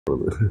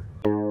வணக்கம்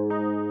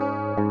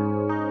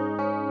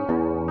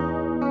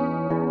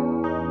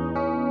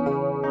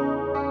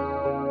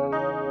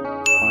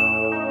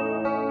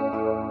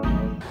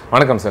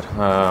sir.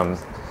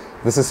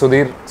 This is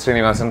Sudhir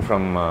Srinivasan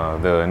from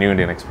the New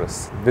Indian Express.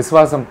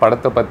 Viswasam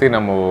படத்தை பற்றி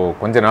நம்ம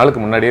கொஞ்ச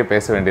நாளுக்கு முன்னாடியே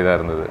பேச வேண்டியதாக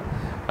இருந்தது.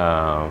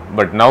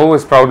 But now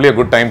is probably a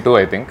good time too,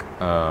 I think.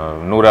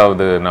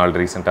 100வது நாள்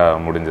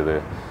ரீசெண்டாக முடிஞ்சது.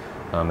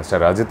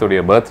 Mister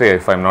அஜித்துடைய birthday,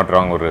 if I'm not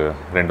wrong, ஒரு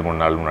 2-3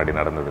 நாள் முன்னாடி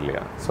நடந்தது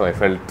இல்லையா? So I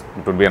felt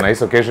it would be a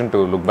nice occasion to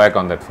look back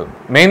on that film.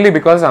 Mainly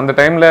because அந்த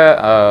டைமில்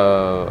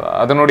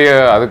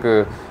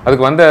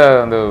அதுக்கு வந்த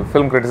அந்த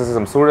film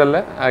criticism சூழலில்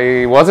I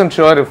wasn't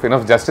sure if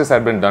enough justice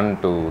had been done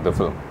to the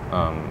film.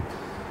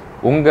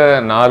 உங்கள்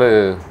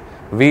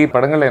 4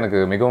 படங்கள்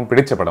எனக்கு மிகவும்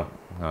பிடிச்ச படம்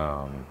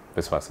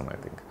விஸ்வாசம், I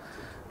think.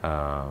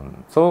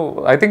 So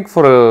I think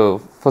for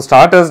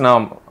starters,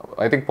 நான்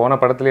ஐ திங்க் போன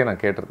படத்துலேயே நான்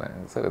கேட்டிருந்தேன்,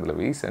 சார்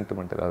இதில்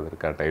சென்டிமெண்ட் ஏதாவது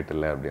இருக்கா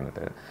டைட்டில்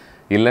அப்படின்ட்டு.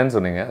 இல்லைன்னு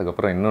சொன்னீங்க.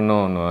 அதுக்கப்புறம்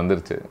ஒன்று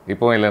வந்துருச்சு.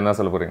 இப்போவும் இல்லைன்னு தான்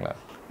சொல்ல போகிறீங்களா?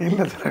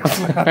 இல்லை சார்,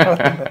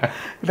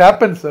 இட்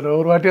ஹேப்பன்ஸ் சார்.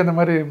 ஒரு வாட்டி அந்த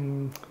மாதிரி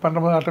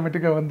பண்ணும்போது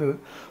ஆட்டோமேட்டிக்காக வந்து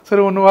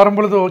சரி ஒன்று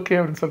வரும்பொழுது ஓகே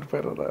அப்படின்னு சொல்லிட்டு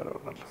போயிடுறாரு.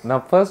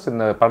 நான் ஃபர்ஸ்ட்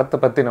இந்த படத்தை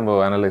பற்றி நம்ம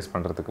அனலைஸ்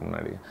பண்ணுறதுக்கு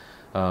முன்னாடி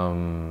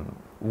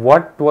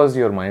what was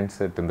your mind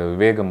set இந்த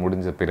விவேகம்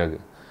முடிஞ்ச பிறகு?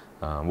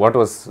 What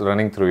was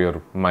running through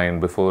your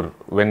mind before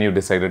when you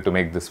decided to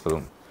make this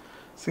film?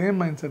 Same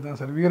mind set தான்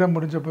சார். வீரம்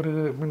முடிஞ்ச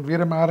பிறகு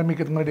வீரம்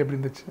ஆரம்பிக்கிறதுக்கு முன்னாடி எப்படி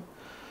இருந்துச்சு,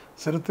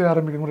 சிறுத்தை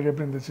ஆரம்பிக்கிறதுக்கு முன்னாடி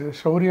எப்படி இருந்துச்சு,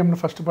 ஷௌரியம்னு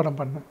ஃபஸ்ட்டு படம்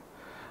பண்ணேன்.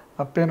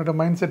 அப்போ என்னோடய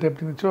மைண்ட் செட்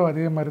எப்படி இருந்துச்சோ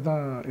அதே மாதிரி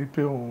தான்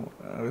இப்போயும்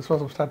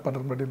விஸ்வாசம் ஸ்டார்ட்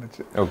பண்ணுறது முன்னாடி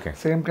இருந்துச்சு. Okay,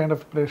 same kind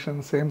of preparation,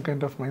 same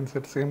kind of mind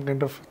set, same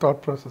kind of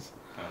thought process.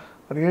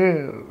 அதே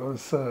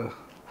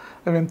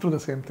I went through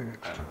the same thing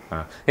actually.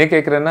 ஏன்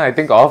கேட்குறேன்னா, I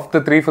think of the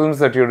 3 films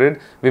that you did,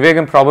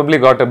 Vivekam probably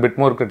got a bit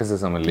more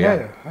criticism இல்லையா?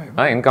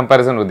 In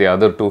comparison with the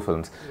other 2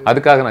 films.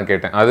 அதுக்காக நான்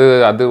கேட்டேன்.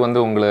 அது வந்து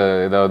உங்களை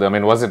ஏதாவது, I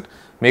mean, was it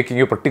making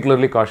you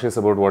particularly cautious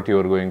about what you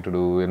were going to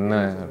do? என்ன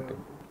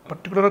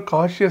பர்டிகுலராக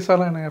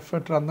காஷியஸாலாம் எனக்கு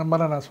எஃபர்ட் அந்த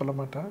மாதிரிலாம் நான் சொல்ல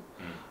மாட்டேன்.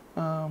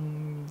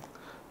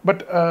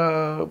 பட்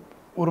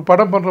ஒரு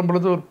படம் பண்ணுற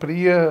பொழுது ஒரு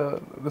பெரிய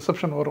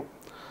ரிசப்ஷன் வரும்.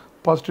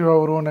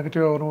 பாசிட்டிவாக வரும்,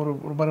 நெகட்டிவாக வரும்.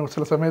 ஒரு மாதிரி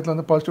சில சமயத்தில்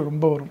வந்து பாசிட்டிவ்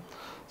ரொம்ப வரும்,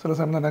 சில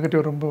சமயம் தான்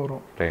நெகட்டிவ் ரொம்ப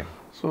வரும்.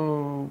 ஸோ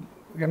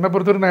என்னை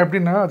பொறுத்தவரை நான்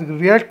எப்படின்னா அதுக்கு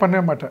ரியாக்ட்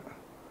பண்ணவே மாட்டேன்.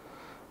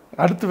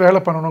 அடுத்து வேலை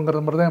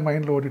பண்ணணுங்கிறது மாதிரி தான் என்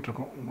மைண்டில்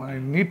ஓடிட்டுருக்கும். ஐ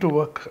நீட் டு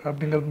ஒர்க்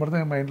அப்படிங்கிறது மாதிரி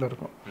தான் என் மைண்டில்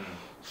இருக்கும்.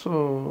 ஸோ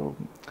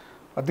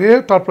அதே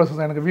தாட் ப்ராசஸ்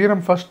தான் எனக்கு.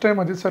 வீரம் ஃபஸ்ட்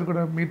டைம் அஜித் சார்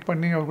கூட மீட்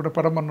பண்ணி அவர் கூட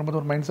படம் பண்ணும்போது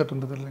ஒரு மைண்ட் செட்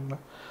இருந்தது இல்லைங்களா?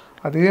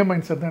 அதே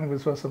மைண்ட் செட் தான் எனக்கு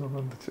விஸ்வாசம்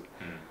வந்துச்சு.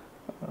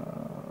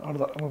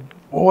 அவ்வளோதான்.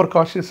 ஓவர்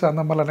காஷியஸ்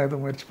அந்த மாதிரிலாம் நான்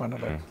எதுவும் முயற்சி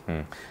பண்ணலை.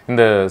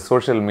 இந்த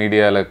சோஷியல்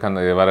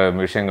மீடியாவில் வர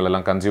விஷயங்கள்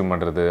எல்லாம் கன்சியூம்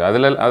பண்ணுறது,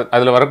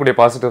 அதில் வரக்கூடிய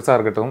பாசிட்டிவ்ஸாக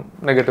இருக்கட்டும்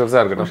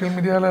நெகட்டிவ்ஸாக இருக்கட்டும், சோஷியல்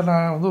மீடியாவில்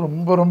நான் வந்து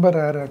ரொம்ப ரொம்ப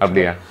ரேர்.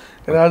 அப்படியா?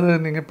 ஏதாவது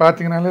நீங்கள்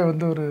பார்த்தீங்கனாலே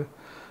வந்து ஒரு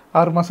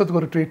 6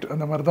 மாதத்துக்கு ஒரு ட்வீட்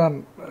அந்த மாதிரி தான்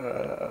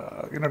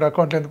என்னோடய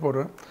அக்கௌண்ட்லேருந்து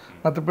போடுவேன்.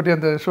 மற்றபடி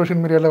அந்த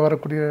சோஷியல் மீடியாவில்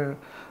வரக்கூடிய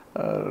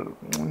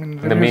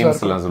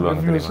ரிவ்யூஸு,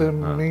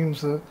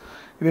 மீம்ஸு,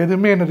 இது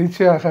எதுவுமே என்னை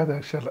ரீச்சே ஆகாது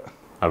ஆக்சுவலாக.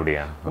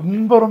 அப்படியா?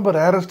 ரொம்ப ரொம்ப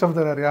ரேரஸ்ட் ஆஃப்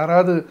த ரேர்.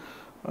 யாராவது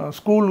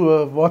ஸ்கூல்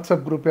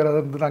வாட்ஸ்அப் குரூப் யாராவது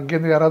இருந்தது,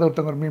 அங்கேருந்து யாராவது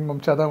ஒருத்தவங்க ஒரு மீம்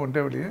அமிச்சா தான்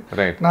ஒன்றே வழியே.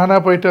 நானாக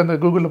போயிட்டு அந்த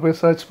கூகுளில் போய்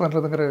சர்ச்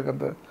பண்ணுறதுங்கிற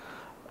அந்த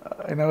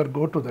I never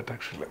go to that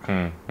actually.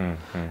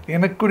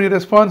 எனக்குரிய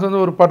ரெஸ்பான்ஸ்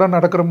வந்து ஒரு படம்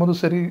நடக்கிற போதும்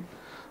சரி,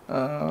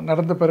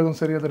 நடந்த பிறகும்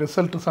சரி, அது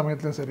ரிசல்ட்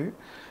சமயத்துலையும் சரி,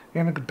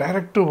 எனக்கு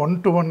டைரக்ட்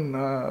 1-to-1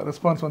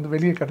 ரெஸ்பான்ஸ் வந்து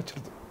வெளியே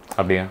கிடச்சிருது.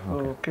 அப்படியா?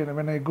 ஓகே,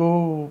 வென் ஐ கோ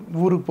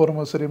ஊருக்கு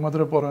போகும்போது சரி,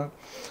 மதுரை போகிறேன்,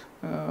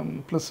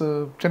 ப்ளஸ்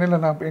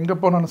சென்னையில் நான் எங்கே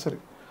போனாலும் சரி,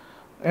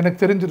 எனக்கு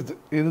தெரிஞ்சிருது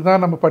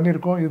இதுதான் நம்ம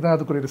பண்ணியிருக்கோம், இதுதான்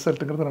அதுக்குரிய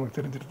ரிசல்ட்டுங்கிறது நமக்கு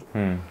தெரிஞ்சிருது.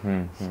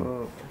 So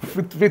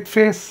with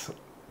face,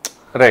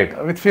 right,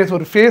 with face,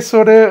 ஒரு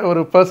ஃபேஸோட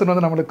ஒரு பர்சன்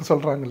வந்து நம்மளுக்கு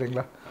சொல்கிறாங்க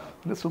இல்லைங்களா,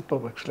 அது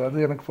சூப்பர் ஆக்சுவலி.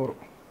 அது எனக்கு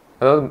போகிறோம்.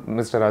 அதாவது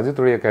mister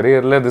அஜித்துடைய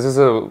கரியரில் this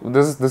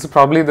is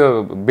probably the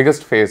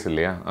biggest phase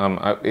இல்லையா?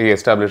 He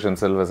established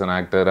himself as an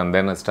actor and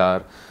then a star,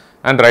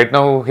 and right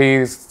now he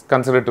is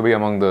considered to be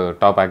among the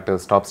top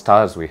actors, top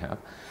stars we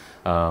have.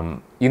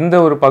 இந்த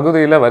ஒரு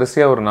பகுதியில்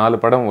வரிசையாக ஒரு 4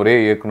 படம் ஒரே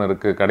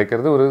இயக்குனருக்கு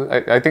கிடைக்கிறது ஒரு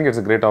I think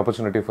it's a great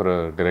opportunity for a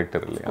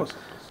director இல்லையா?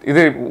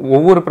 இது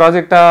ஒவ்வொரு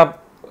ப்ராஜெக்டாக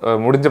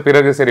முடிஞ்ச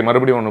பிறகு சரி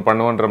மறுபடியும் ஒன்று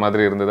பண்ணுவோன்ற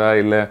மாதிரி இருந்ததா,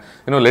 இல்லை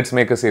இன்னும் let's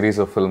make a series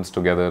of films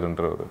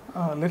டுகெதர்ன்ற ஒரு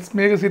let's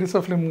make a series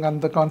of film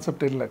அந்த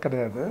கான்செப்ட் இல்லை,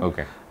 கிடையாது.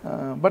 ஓகே.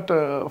 பட்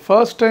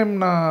ஃபர்ஸ்ட் டைம்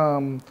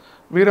நான்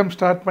வீரம்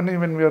ஸ்டார்ட் பண்ணி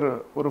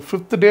ஒரு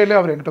 5th டேலே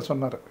அவர் என்கிட்ட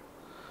சொன்னார்,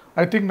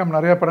 ஐ திங்க் நம்ம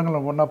நிறையா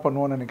படங்கள் ஒன்றா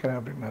பண்ணுவோன்னு நினைக்கிறேன்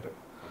அப்படின்னாரு.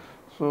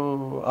 ஸோ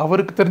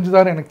அவருக்கு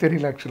தெரிஞ்சுதான் எனக்கு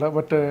தெரியல ஆக்சுவலாக.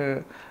 பட்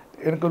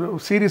எனக்கு ஒரு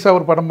சீரியஸாக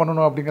ஒரு படம்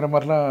பண்ணணும் அப்படிங்கிற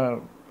மாதிரிலாம்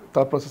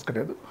தாட் ப்ராசஸ்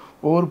கிடையாது.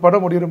 ஒவ்வொரு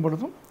படம் முடியும்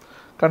பொழுதும்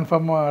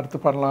கன்ஃபார்மாக அடுத்து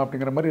பண்ணலாம்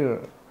அப்படிங்கிற மாதிரி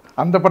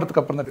அந்த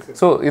படத்துக்கு அப்புறம் தான்.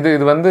 ஸோ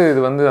இது வந்து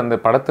அந்த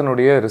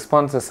படத்தினுடைய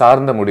ரெஸ்பான்ஸை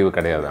சார்ந்த முடிவு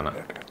கிடையாது? ஆனால்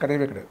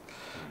கிடையவே கிடையாது.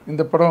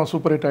 இந்த படம்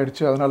சூப்பர் ஹிட்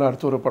ஆகிடுச்சு அதனால்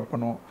அடுத்து ஒரு படம்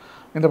பண்ணுவோம்,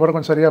 இந்த படம்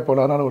கொஞ்சம் சரியாக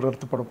போகல அதனால் ஒரு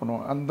அடுத்து படம்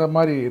பண்ணுவோம், அந்த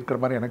மாதிரி இருக்கிற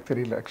மாதிரி எனக்கு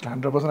தெரியல ஆக்சுவலாக.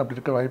 100% அப்படி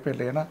இருக்க வாய்ப்பே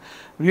இல்லை. ஏன்னா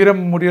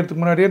வீரம்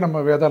முடியறதுக்கு முன்னாடியே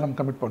நம்ம வேதாளம்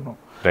கமிட் பண்ணோம்,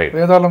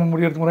 வேதாளம்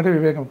முடியறதுக்கு முன்னாடியே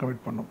விவேகம்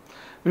கமிட் பண்ணோம்,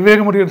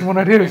 விவேகம் முடியறதுக்கு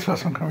முன்னாடியே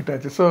விஸ்வாசம் கமிட்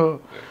ஆச்சு. So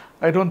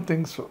I don't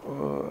think so.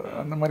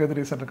 அந்த மாதிரி அது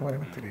ரீசன் இருக்க மாதிரி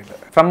எனக்கு தெரியல.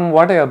 ஃப்ரம்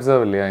வாட் ஐ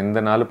அப்சர்வ் இல்லையா,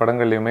 இந்த 4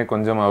 படங்கள்லையுமே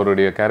கொஞ்சம்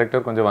அவருடைய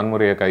கேரக்டர் கொஞ்சம்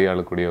வன்முறையை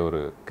கையாளக்கூடிய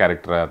ஒரு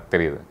கேரக்டராக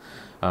தெரியுது.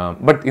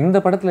 பட் இந்த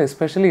படத்தில்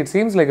especially it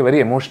seems like a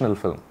very emotional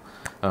film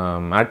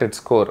at its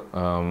core.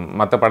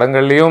 மற்ற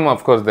படங்கள்லேயும்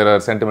of course there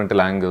are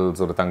sentimental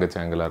angles, ஒரு தங்கச்சி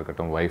ஆங்கிளாக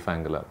இருக்கட்டும், ஒய்ஃப்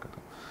ஆங்கிளாக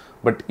இருக்கட்டும்.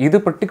 பட் இது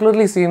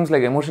particularly seems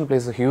like emotion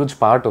plays a huge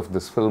part of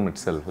this film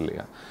itself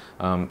இல்லையா?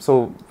 So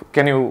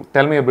can you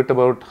tell me a bit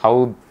about how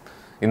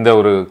இந்த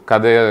ஒரு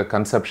கதைய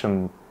கன்செப்ஷன்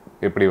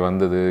எப்படி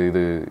வந்தது?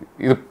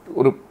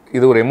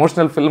 இது ஒரு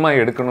எமோஷனல்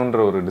ஃபில்மாக எடுக்கணுன்ற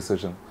ஒரு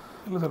டிசிஷன்?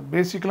 இல்லை சார்,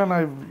 பேசிக்கலாக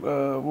நான்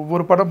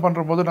ஒவ்வொரு படம்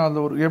பண்ணுற போது நான்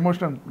அந்த ஒரு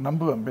எமோஷனல்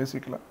நம்புவேன்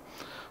பேசிக்கலாக.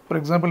 ஃபார்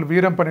எக்ஸாம்பிள்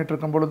வீரம் பண்ணிகிட்டு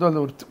இருக்கும் பொழுது அது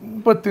ஒரு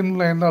ரொம்ப தின்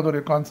லைன் தான்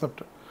அதோடைய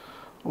கான்செப்ட்.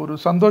 ஒரு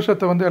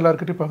சந்தோஷத்தை வந்து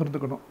எல்லாருக்கிட்டையும்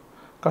பகிர்ந்துக்கணும்,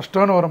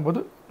 கஷ்டம்னு வரும்போது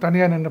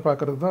தனியாக நின்று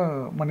பார்க்குறது தான்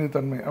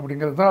மனிதத்தன்மை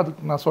அப்படிங்கிறது தான் அது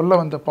நான் சொல்ல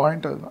வந்த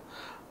பாயிண்ட். அதுதான்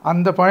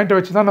அந்த பாயிண்ட்டை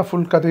வச்சு தான் நான்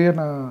ஃபுல் கதையை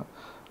நான்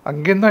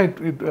அங்கேருந்து தான்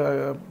இட்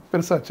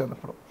பெருசாச்சு அந்த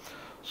படம்.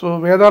 ஸோ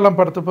வேதாளம்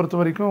படத்தை பொறுத்த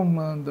வரைக்கும்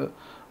அந்த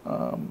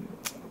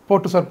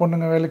போட்டு சார்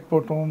பொண்ணுங்க வேலைக்கு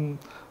போட்டும்,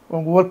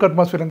 உங்கள் ஒர்க்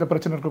அட்மாஸ்ஃபியர் எந்த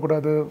பிரச்சனை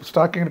இருக்கக்கூடாது,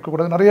 ஸ்டாக்கிங்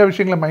இருக்கக்கூடாது, நிறையா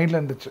விஷயங்கள் மைண்டில்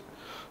இருந்துச்சு.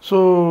 ஸோ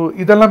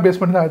இதெல்லாம் பேஸ்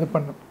பண்ணி தான் இது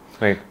பண்ணேன்.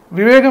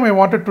 விவேகம் I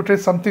wanted to try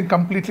something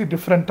completely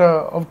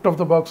டிஃப்ரெண்ட்டாக அவுட் ஆஃப்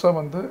த பாக்ஸாக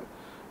வந்து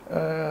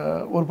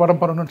ஒரு படம்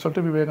பண்ணணும்னு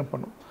சொல்லிட்டு விவேகம்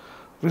பண்ணும்.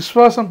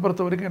 விஸ்வாசம்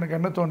பொறுத்த வரைக்கும் எனக்கு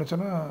என்ன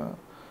தோணுச்சுன்னா,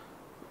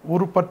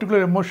 ஒரு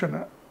பர்டிகுலர்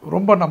எமோஷனை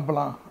ரொம்ப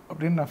நம்பலாம்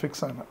அப்படின்னு நான்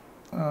ஃபிக்ஸ் ஆனேன்.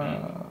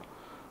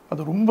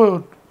 அது ரொம்ப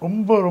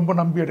ரொம்ப ரொம்ப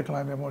நம்பி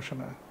எடுக்கலாம் இந்த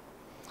எமோஷனை,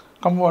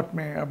 கம் வாட்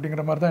மே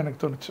அப்படிங்கிற மாதிரி தான்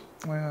எனக்கு தோணுச்சு.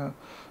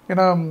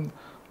 ஏன்னா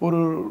ஒரு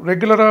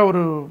ரெகுலராக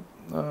ஒரு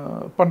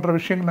பண்ணுற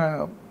விஷயங்கள்,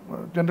 நான்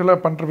ஜென்ரலாக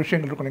பண்ணுற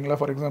விஷயங்கள் இருக்கும் இல்லைங்களா.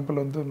 ஃபார்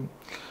எக்ஸாம்பிள் வந்து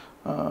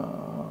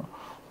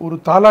ஒரு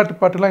தாலாட்டு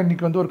பாட்டுலாம்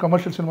இன்றைக்கி வந்து ஒரு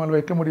கமர்ஷியல் சினிமாவில்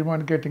வைக்க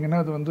முடியுமான்னு கேட்டிங்கன்னா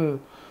அது வந்து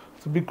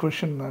பிக்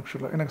கொஷின்.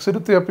 ஆக்சுவலாக எனக்கு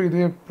சிறுத்தை அப்போ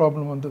இதே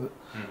ப்ராப்ளம் வந்தது.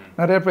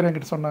 நிறைய பேர்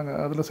என்கிட்ட சொன்னாங்க,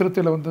 அதில்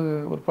சிறுத்தையில் வந்து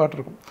ஒரு பாட்டு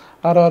இருக்கும்,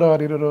 ஆறாரோ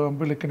ஆறிரோ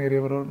அம்பிளுக்கு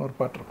நிறையவரோன்னு ஒரு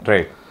பாட்டு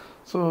இருக்கும்.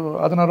 ஸோ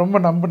அதை நான் ரொம்ப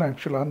நம்பினேன்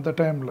ஆக்சுவலாக அந்த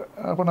டைமில்.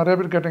 அப்போ நிறைய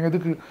பேர் கேட்டாங்க,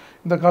 எதுக்கு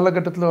இந்த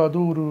காலகட்டத்தில்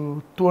அதுவும் ஒரு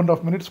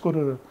 2.5 மினிட்ஸ்க்கு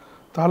ஒரு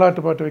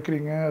தாலாட்டு பாட்டு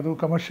வைக்கிறீங்க,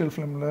 அதுவும் கமர்ஷியல்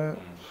ஃபிலிமில்,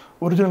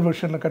 ஒரிஜினல்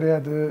வெர்ஷனில்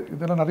கிடையாது.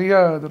 இதெல்லாம் நிறையா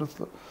இது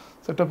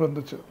செட்டப்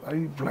இருந்துச்சு. ஐ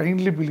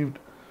பிளைண்ட்லி பிலீவ்ட்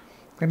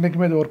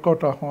என்றைக்குமே இது ஒர்க்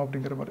அவுட் ஆகும்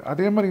அப்படிங்கிற மாதிரி.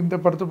 அதே மாதிரி இந்த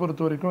படத்தை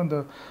பொறுத்த வரைக்கும்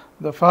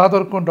இந்த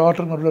ஃபாதருக்கும்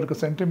டாட்டருக்கும் நடுவில் இருக்க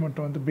சென்டிமெண்ட்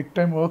வந்து பிக்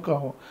டைம் ஒர்க்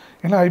ஆகும்.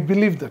 ஏன்னா ஐ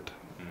பிலீவ் தட்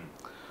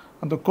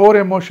அந்த கோர்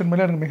எமோஷன்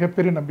மேலே எனக்கு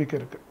மிகப்பெரிய நம்பிக்கை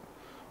இருக்குது.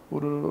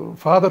 ஒரு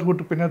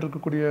ஃபாதர்ஹுட் பின்னாடி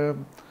இருக்கக்கூடிய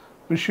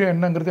விஷயம்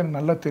என்னங்கிறது எனக்கு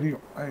நல்லா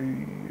தெரியும்.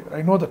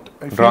 I know that.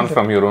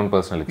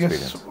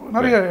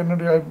 நிறைய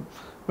என்னுடைய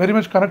very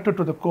much connected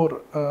to the core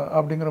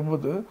அப்படிங்கிற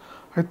போது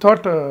ஐ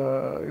தாட்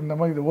இந்த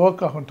மாதிரி இது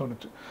ஒர்க் ஆகும்னு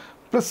தோணுச்சு.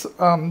 ப்ளஸ்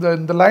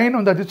இந்த லைன்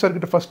வந்து அஜித்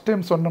சார்கிட்ட ஃபஸ்ட்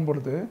டைம் சொன்னும்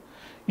பொழுது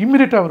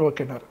இம்மிடியட்டாக அவர்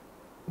ஓகேனார்.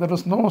 There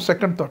was no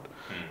second thought.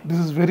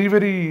 This is very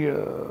very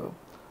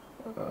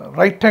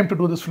right time to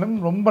do this film,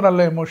 ரொம்ப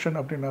நல்ல எமோஷன்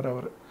அப்படின்னார்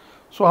அவர்.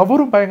 ஸோ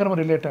அவரும்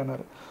பயங்கரமாக ரிலேட்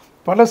ஆனார்.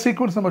 பல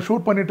சீக்வன்ஸ் நம்ம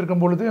ஷூட் பண்ணிகிட்டு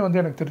இருக்கும் பொழுதே வந்து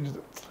எனக்கு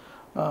தெரிஞ்சுது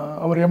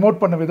அவர்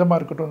எமோட் பண்ண விதமாக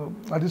இருக்கட்டும்.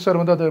 அஜித் சார்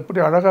வந்து அதை எப்படி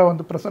அழகாக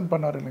வந்து ப்ரெசென்ட்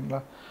பண்ணார் இல்லைங்களா,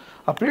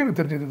 அப்பயே எனக்கு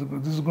தெரிஞ்சது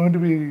this is going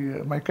to be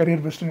my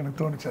career பெஸ்ட்னு எனக்கு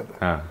தோணுச்சு அது.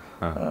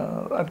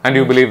 And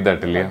you believe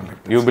that, இல்லையா?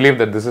 You believe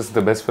that this is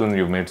the best film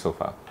you've made so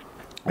far?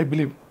 I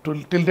believe,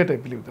 till date I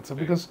believe that, sir,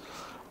 because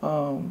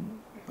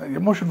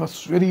emotion was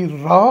very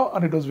raw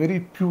and it was very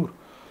pure.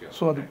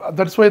 So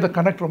that's why the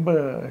connect ரொம்ப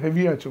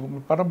heavy ஆச்சு.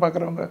 உங்கள் படம்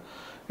பார்க்குறவங்க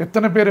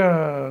எத்தனை பேர்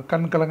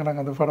கண்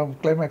கலங்கினாங்க அந்த படம்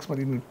கிளைமேக்ஸ்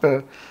மாதிரி. இப்போ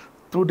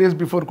 2 days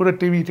before கூட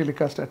டிவி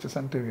டெலிகாஸ்ட் ஆச்சு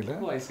சன் டிவியில்.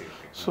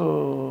 So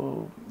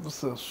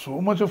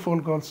much of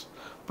phone calls,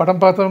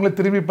 படம் பார்த்தவங்களே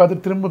திரும்பி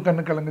பார்த்து திரும்ப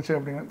கண்ணு கலங்குச்சு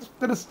அப்படிங்க.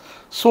 That is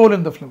soul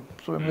in the film.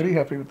 So I'm very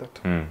happy with that.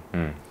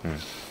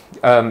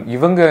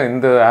 இவங்க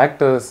இந்த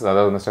ஆக்டர்ஸ்,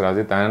 அதாவது mister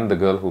Ajith and the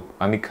girl who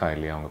Anika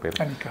இல்லையா அவங்க பேர்,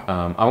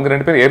 அவங்க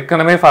 2 பேரும்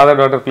ஏற்கனவே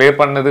ஃபாதர் டாட்டர் ப்ளே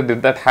பண்ணது.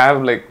 Did that have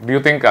like, to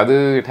you think அது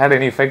it had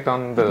any effect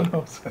on the?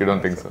 You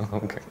don't think so?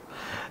 Okay.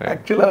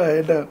 ஆக்சுவலாக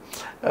என்ன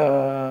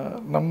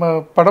நம்ம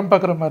படம்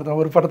பார்க்குற மாதிரி தான்.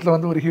 ஒரு படத்தில்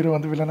வந்து ஒரு ஹீரோ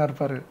வந்து வில்லனாக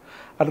இருப்பார்,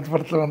 அடுத்த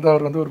படத்தில் வந்து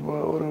அவர் வந்து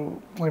ஒரு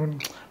ஐ மீன்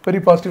வெரி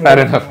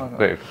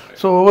பாசிட்டிவ்.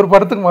 ஸோ ஒவ்வொரு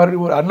படத்துக்கு மாறி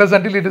ஒரு unless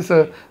until it is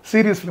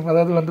serious film,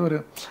 அதாவது வந்து ஒரு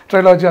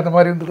ட்ரைலாஜி அந்த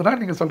மாதிரி இருந்ததுன்னா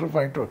நீங்கள் சொல்கிற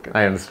point okay.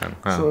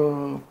 So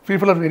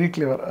people are very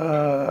clear.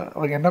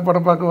 அவங்க என்ன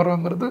படம் பார்க்க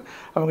வரோங்கிறது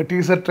அவங்க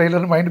டீசர்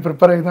ட்ரெய்லர் மைண்ட்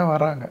ப்ரிப்பேர் ஆகி தான்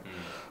வராங்க.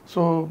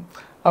 ஸோ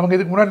அவங்க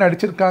இதுக்கு முன்னாடி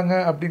நடிச்சிருக்காங்க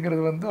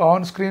அப்படிங்கிறது வந்து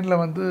ஆன்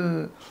ஸ்க்ரீனில் வந்து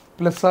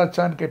ப்ளஸ்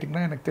ஆச்சான்னு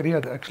கேட்டிங்கன்னா எனக்கு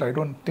தெரியாது. Actually I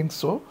don't think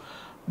so.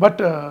 But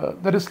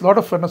there is lot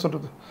of என்ன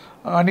சொல்கிறது,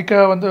 அனிகா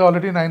வந்து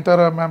ஆல்ரெடி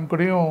நயன்தாரா மேம்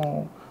கூடயும்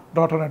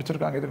டாக்டர்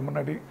நடிச்சிருக்காங்க இதுக்கு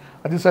முன்னாடி,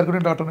 அஜித் சார்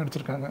கூடயும் டாக்டர்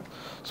நடிச்சிருக்காங்க.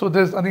 ஸோ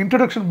அந்த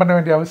இன்ட்ரடக்ஷன் பண்ண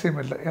வேண்டிய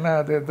அவசியம் இல்லை, ஏன்னா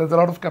there's a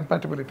lot of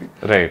compatibility.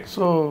 Right.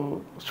 So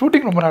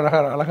shooting ரொம்ப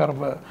அழகாக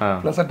ரொம்ப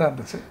ப்ளசண்ட்டாக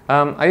இருந்துச்சு.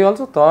 I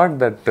also thought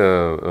that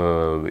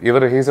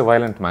he is a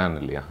violent man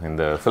இல்லையா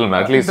இந்த film,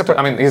 at least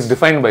I mean he is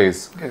defined by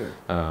his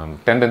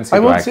tendency to act.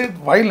 I won't say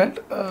violent,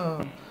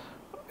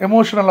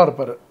 எமோஷனலாக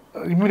இருப்பார்,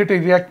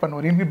 இம்மிடியேட்டாக react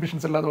பண்ணுவார்,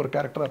 inhibitions இல்லாத ஒரு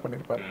கேரக்டராக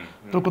பண்ணியிருப்பார்.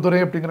 தூக்குதுறை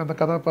அப்படிங்கிற அந்த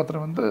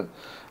கதாபாத்திரம் வந்து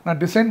நான்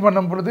டிசைன்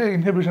பண்ணும் பொழுதே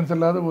இன்ஹிபிஷன்ஸ்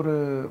இல்லாத ஒரு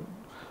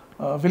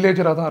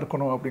வில்லேஜராக தான்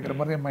இருக்கணும் அப்படிங்கிற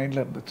மாதிரி என்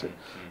மைண்டில் இருந்துச்சு.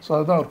 ஸோ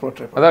அதுதான் ஒரு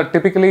போர்ட்ரேட். அதான்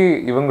டிப்பிக்கலி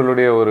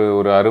இவங்களுடைய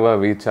ஒரு அருவா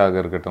வீச்சாக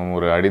இருக்கட்டும்,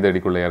 ஒரு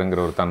அடிதடிக்குள்ளே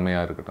இறங்குற ஒரு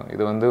தன்மையாக இருக்கட்டும்,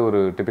 இது வந்து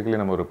ஒரு டிப்பிக்கலி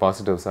நம்ம ஒரு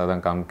பாசிட்டிவ்ஸாக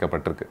தான்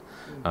காமிக்கப்பட்டிருக்கு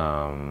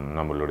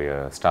நம்மளுடைய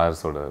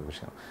ஸ்டார்ஸோட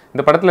விஷயம்.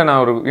 இந்த படத்தில்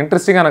நான் ஒரு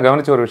இன்ட்ரெஸ்டிங்காக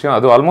கவனிச்ச ஒரு விஷயம்,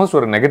 அது ஆல்மோஸ்ட்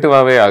ஒரு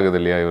நெகட்டிவாகவே ஆகுது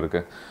இல்லையா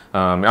இவருக்கு.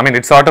 I mean,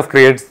 it sort of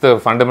creates the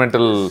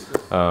fundamental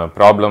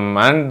problem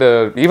and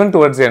even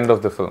towards the end of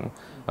the film.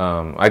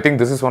 I think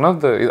this is one of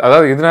the,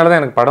 அதாவது இதனால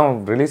தான் எனக்கு படம்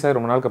ரிலீஸ் ஆகி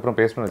ரொம்ப நாளுக்கு அப்புறம்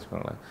பேசணும்னு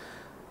வச்சுக்கோங்களேன்,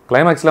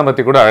 கிளைமேக்ஸ்லாம்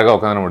பற்றி கூட அழகாக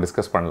உட்காந்து நம்ம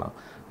டிஸ்கஸ் பண்ணலாம்.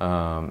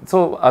 ஸோ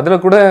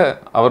அதில் கூட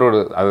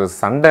அவரோட அது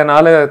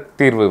சண்டைனால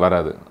தீர்வு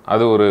வராது,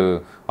 அது ஒரு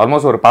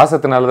ஆல்மோஸ்ட் ஒரு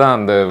பாசத்தினால தான்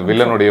அந்த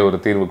வில்லனுடைய ஒரு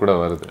தீர்வு கூட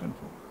வருது.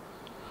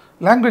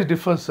 Language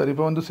differs sir.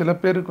 இப்போ வந்து சில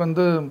பேருக்கு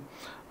வந்து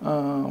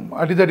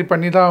அடிதடி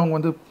பண்ணி தான் அவங்க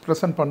வந்து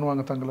ப்ரெசென்ட்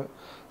பண்ணுவாங்க தங்களை,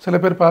 சில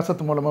பேர்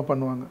பாசத்து மூலமாக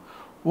பண்ணுவாங்க.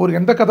 ஒரு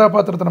எந்த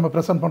கதாபாத்திரத்தை நம்ம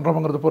ப்ரெசென்ட்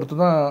பண்ணுறோங்கிறத பொறுத்து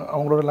தான்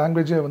அவங்களோட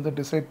லாங்குவேஜை வந்து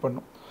டிசைட்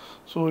பண்ணும்.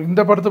 ஸோ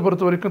இந்த படத்தை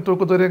பொறுத்த வரைக்கும்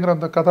தூக்குதுறைங்கிற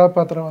அந்த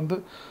கதாபாத்திரம் வந்து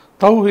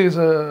தவ் இஸ்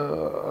அ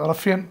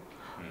ரஃபியன்,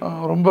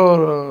 ரொம்ப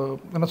ஒரு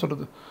என்ன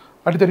சொல்கிறது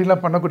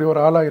அடித்தடிலாம் பண்ணக்கூடிய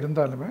ஒரு ஆளாக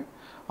இருந்தாலுமே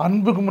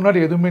அன்புக்கு முன்னாடி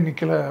எதுவுமே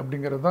நிற்கலை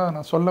அப்படிங்கிறது தான்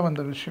நான் சொல்ல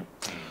வந்த விஷயம்.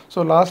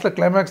 ஸோ லாஸ்ட்டில்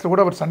கிளைமேக்ஸில்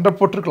கூட அவர் சண்டை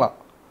போட்டிருக்கலாம்,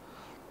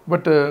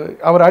 பட்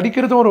அவர்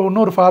அடிக்கிறதும்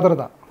இன்னொரு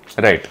ஃபாதர் தான்.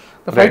 Right,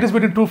 the fight is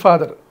between two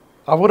father.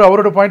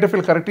 அவரோட பாயிண்ட் ஆஃப்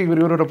வியூ கரெக்ட்,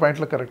 இவரோட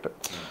பாயிண்டில் correct.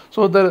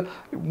 So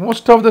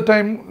most of the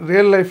time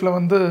real லைஃப்பில்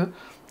வந்து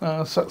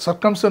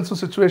சர்க்கம்ஸ்டன்ஸும்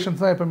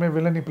சுச்சுவேஷன்ஸ் தான் எப்போவுமே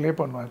வில்லனி ப்ளே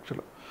பண்ணுவோம்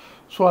ஆக்சுவலாக.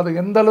 ஸோ அதை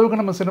எந்த அளவுக்கு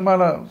நம்ம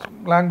சினிமாவில்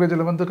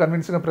லாங்குவேஜில் வந்து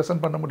கன்வின்சிங்காக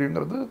ப்ரெசென்ட் பண்ண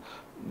முடியுங்கிறது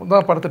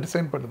தான் படத்தை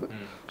டிசைன் பண்ணுது.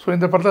 ஸோ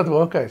இந்த படத்தில் அது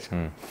ஒர்க் ஆயிடுச்சு.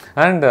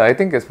 அண்ட் ஐ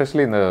திங்க்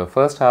எஸ்பெஷலி இந்த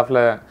ஃபர்ஸ்ட்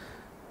ஹாஃபில்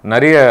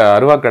நிறைய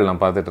அருவாக்கள்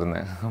நான் பார்த்துட்டு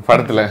இருந்தேன்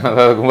படத்தில்,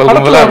 அதாவது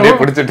கும்பலாக அப்படியே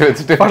பிடிச்சிட்டு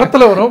வச்சுட்டு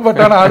படத்தில் வரும்,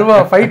 பட் ஆனால் அருவா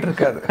ஃபைட்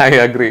இருக்காது. I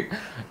agree.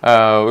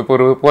 இப்போ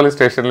ஒரு போலீஸ்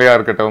ஸ்டேஷன்லேயா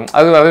இருக்கட்டும்,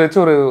 அதை வச்சு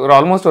ஒரு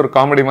ஆல்மோஸ்ட் ஒரு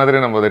காமெடி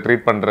மாதிரி நம்ம அதை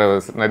ட்ரீட் பண்ணுற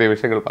நிறைய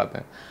விஷயங்கள்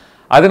பார்த்தேன்.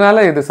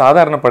 அதனால இது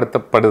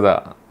சாதாரணப்படுத்தப்படுதா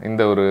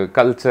இந்த ஒரு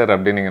கல்ச்சர்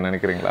அப்படின்னு நீங்கள்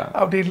நினைக்கிறீங்களா?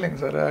 அப்படி இல்லைங்க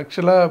சார்.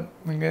 ஆக்சுவலாக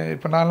நீங்கள்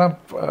இப்போ நான்லாம்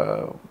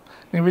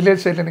நீங்கள்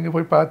வில்லேஜ் சைடில் நீங்கள்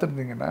போய்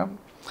பார்த்துருந்தீங்கன்னா,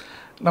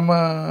 நம்ம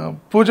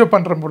பூஜை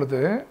பண்ணுற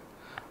பொழுது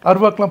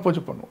அருவாக்கெலாம்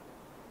பூஜை பண்ணுவோம்.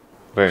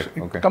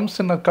 Comes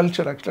in a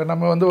culture. ஆக்சுவலாக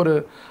நம்ம வந்து ஒரு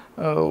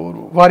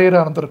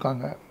வாரியராக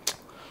இருந்திருக்காங்க.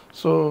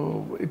 So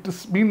it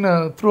is mean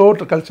through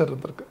out culture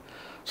இருந்திருக்கு.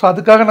 ஸோ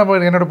அதுக்காக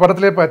நம்ம என்னோடய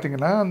படத்துலேயே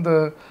பார்த்தீங்கன்னா அந்த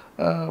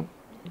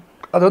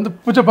அதை வந்து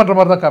பூஜை பண்ணுற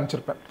மாதிரி தான்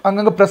காமிச்சிருப்பேன்.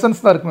 அங்கங்கே ப்ரெசன்ஸ்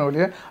தான் இருக்குமே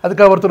வெளியே,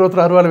 அதுக்காக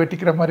ஒருத்தர் அருவாலை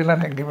வெட்டிக்கிற மாதிரிலாம்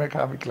நான் எங்கேயுமே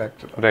காமிக்கல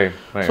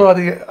ஆக்சுவலாக. ஸோ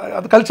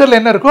அது கல்ச்சரில்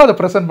என்ன இருக்கோ அதை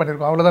ப்ரெசென்ட்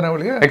பண்ணியிருக்கோம், அவ்வளோதானே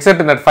வெளியே.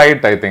 Accept in that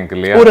fight I think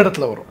இல்லையா, ஒரு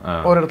இடத்துல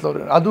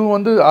வரும். அதுவும்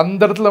வந்து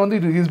அந்த இடத்துல வந்து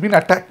it is been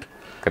attacked.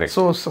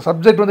 So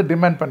subject வந்து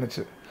டிமாண்ட்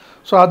பண்ணிச்சு.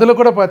 ஸோ அதில்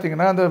கூட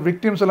பார்த்தீங்கன்னா அந்த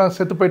விக்டிம்ஸ் எல்லாம்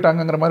செத்து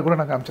போயிட்டாங்கிற மாதிரி கூட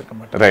நான் காமிச்சிருக்க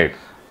மாட்டேன். ரைட்.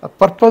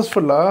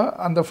 பர்பஸ்ஃபுல்லாக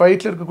அந்த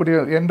ஃபைட்டில் இருக்கக்கூடிய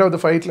எண்ட் ஆஃப் த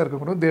ஃபைட்டில்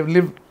இருக்கக்கூடிய தேவ்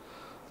லிவ்,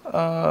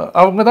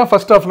 அவங்க தான்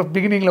ஃபர்ஸ்ட் ஆஃப்ல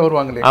பிகினிங்ல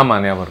வருவாங்க இல்லையா. ஆமா,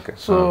 ஞாபகம் இருக்கு.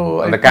 சோ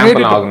அந்த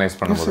கேம்ப்ல ஆர்கனைஸ்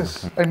பண்ணும்போது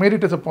I made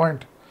it as a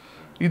point.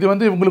 இது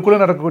வந்து இவங்களுக்குள்ள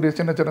நடக்கக்கூடிய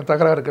சின்ன சின்ன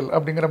தகராறுகள்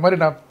அப்படிங்கிற மாதிரி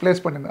நான்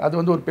பிளேஸ் பண்ணிருந்தேன். அது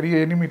வந்து ஒரு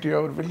பெரிய எனிமிட்டியா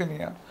ஒரு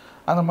வில்லனியா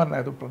அந்த மாதிரி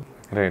நான் இது பண்ணுறேன்.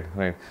 Right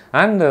right.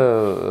 And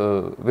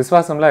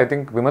விஸ்வாசம்ல I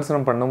think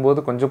விமர்சனம்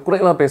பண்ணும்போது கொஞ்சம்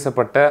குறைவாக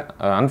பேசப்பட்ட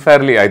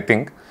unfairly I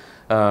think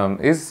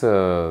is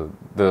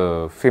the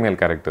female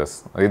characters.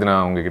 இது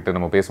நான் உங்ககிட்ட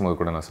நம்ம பேசும்போது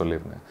கூட நான்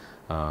சொல்லியிருந்தேன்.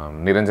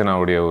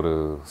 நிரஞ்சனாவுடைய ஒரு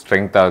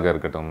ஸ்ட்ரெங்த்தாக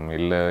இருக்கட்டும்,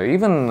 இல்லை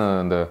ஈவன்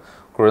இந்த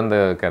குழந்தை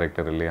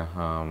கேரக்டர் இல்லையா,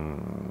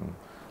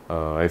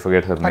 I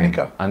forget her name.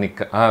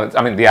 Anikha.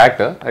 I mean the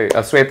actor,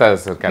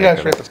 Shweta's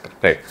character. Yeah,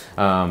 right.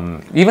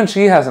 Even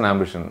she has an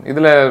ambition.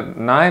 இதில்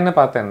நான் என்ன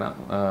பார்த்தேன்னா,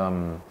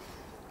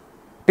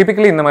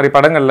 டிப்பிக்கலி இந்த மாதிரி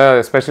படங்களில்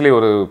எஸ்பெஷலி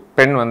ஒரு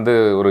பெண் வந்து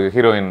ஒரு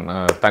ஹீரோயின்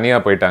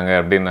தனியாக போயிட்டாங்க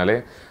அப்படின்னாலே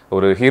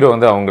ஒரு ஹீரோ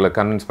வந்து அவங்கள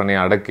கன்வின்ஸ் பண்ணி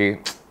அடக்கி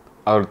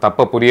அவர்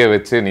தப்பை புரிய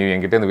வச்சு, நீ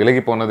என்கிட்ட இருந்து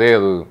விலகி போனதே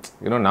அது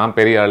இன்னும் நான்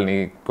பெரிய ஆள், நீ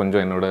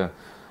கொஞ்சம் என்னோட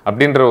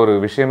அப்படின்ற ஒரு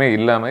விஷயமே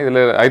இல்லாமல்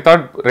இதில் ஐ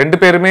தாட் ரெண்டு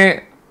பேருமே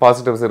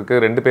பாசிட்டிவ்ஸ்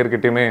இருக்குது, ரெண்டு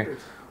பேர்கிட்டையுமே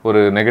ஒரு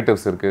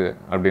நெகட்டிவ்ஸ் இருக்குது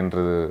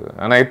அப்படின்றது.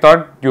 And I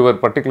thought you are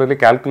particularly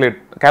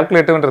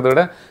calculative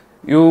விட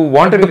you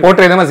wanted to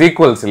portray them as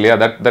equals இல்லையா?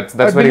 That's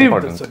very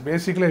important. That,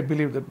 basically I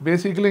believe that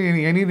basically in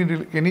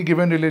any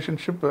given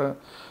relationship,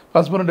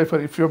 husband and wife,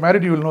 if you're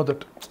married you will know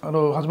that.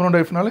 Husband and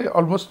wife நாலே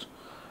almost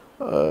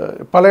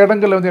பல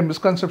இடங்களில் வந்து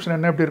misconception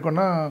என்ன எப்படி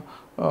இருக்குன்னா,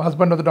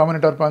 husband வந்து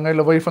டாமினேட்டாக இருப்பாங்க,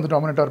 இல்லை ஒய்ஃப் வந்து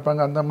டாமினேட்டாக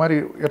இருப்பாங்க, அந்த மாதிரி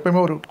எப்பயுமே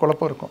ஒரு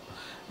குழப்பம் இருக்கும்.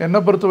 என்னை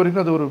பொறுத்த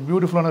வரைக்கும் அது ஒரு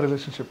பியூட்டிஃபுல்லான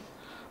ரிலேஷன்ஷிப்.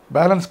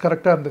 பேலன்ஸ்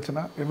கரெக்டாக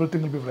இருந்துச்சுன்னா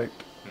everything will be right.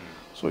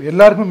 So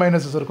எல்லாருக்குமே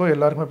மைனஸஸ் இருக்கும்,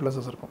 எல்லாருக்குமே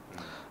ப்ளஸஸ் இருக்கும்.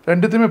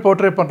 ரெண்டுத்தையுமே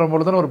போர்ட்ரேட்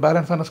பண்ணும்போது தான் ஒரு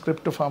பேலன்ஸான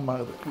ஸ்கிரிப்ட் ஃபார்ம்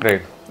ஆகுது.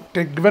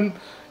 கிவன்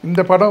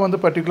இந்த படம் வந்து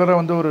பர்டிகுலராக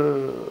வந்து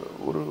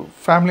ஒரு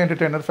family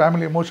entertainer,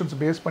 family emotions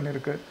base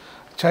பண்ணியிருக்கு,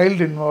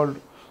 சைல்டு இன்வால்வ்.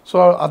 ஸோ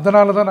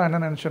அதனால தான் நான் என்ன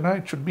நினச்சேன்னா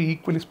it should be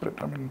equally spread.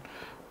 ஐ மீன்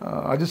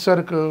அஜித்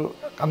சாருக்கு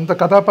அந்த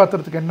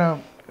கதாபாத்திரத்துக்கு என்ன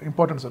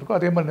இம்பார்ட்டன்ஸ் இருக்கோ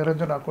அதே மாதிரி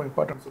நிரஞ்சனாக்கும்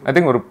இம்பார்ட்டன்ஸ் இருக்கும். ஐ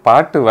திங்க் ஒரு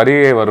பாட்டு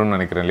வரியே வரும்னு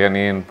நினைக்கிறேன் இல்லையா,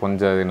 நீ என்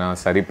பொஞ்சாதி நான்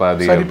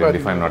சரிபாதி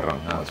டிஃபைன்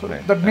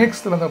பண்ணுறேன். தட்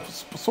மேக்ஸ் அந்த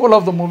சோல்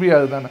ஆஃப் த மூவி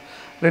அதுதானே.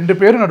 ரெண்டு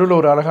பேரும் நடுவில்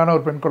ஒரு அழகான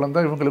ஒரு பெண் குழந்தை,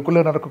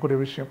 இவங்களுக்குள்ளே நடக்கக்கூடிய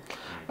விஷயம்.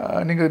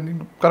 நீங்கள்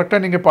கரெக்டாக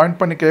நீங்கள் பாயிண்ட்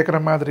பண்ணி கேட்குற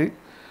மாதிரி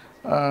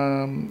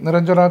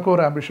நிரஞ்சனாக்கும்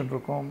ஒரு ஆம்பிஷன்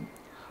இருக்கும்,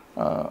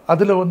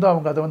 அதில் வந்து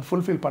அவங்க அதை வந்து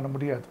ஃபுல்ஃபில் பண்ண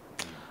முடியாது.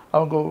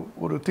 அவங்க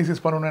ஒரு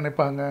தீசிஸ் பண்ணணும்னு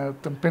நினைப்பாங்க,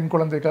 பெண்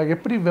குழந்தைக்காக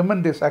எப்படி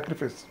விமன் தே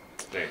சாக்ரிஃபைஸ்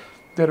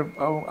தேர்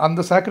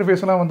அந்த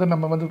சாக்ரிஃபைஸ்லாம் வந்து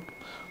நம்ம வந்து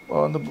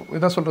அந்த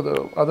இதான் சொல்கிறது,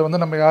 அதை வந்து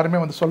நம்ம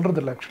யாருமே வந்து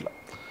சொல்கிறது இல்லை. ஆக்சுவலாக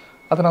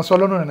அதை நான்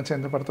சொல்லணும்னு நினச்சேன்,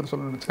 இந்த படத்தில்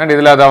சொல்லணும்னு நினச்சேன். அண்ட்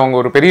இதில் அது அவங்க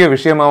ஒரு பெரிய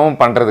விஷயமாகவும்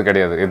பண்ணுறது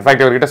கிடையாது.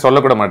 இன்ஃபேக்ட் அவர்கிட்ட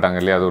சொல்லக்கூட மாட்டாங்க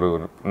இல்லையா, அது ஒரு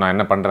நான்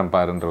என்ன பண்ணுறேன்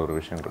பாருன்ற ஒரு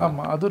விஷயம்.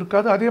 ஆமாம், அது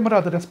இருக்காது. அதே மாதிரி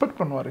அதை ரெஸ்பெக்ட்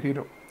பண்ணுவார்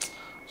hero.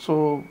 So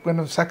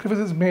when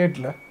sacrifice is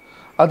made,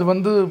 அது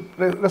வந்து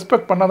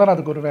ரெஸ்பெக்ட் பண்ணால் தான்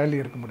அதுக்கு ஒரு வேல்யூ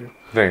இருக்க முடியும்.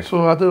 ஸோ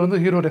அது வந்து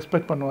ஹீரோ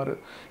ரெஸ்பெக்ட் பண்ணுவார்.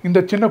 இந்த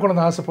சின்ன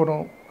குழந்தை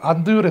ஆசைப்படும்,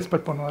 அதையும்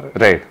ரெஸ்பெக்ட் பண்ணுவார்.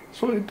 Right.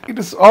 So it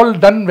is all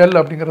done well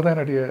அப்படிங்கிறது தான்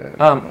என்னுடைய.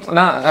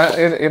 நான்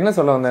என்ன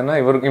சொல்ல வந்தேன்னா,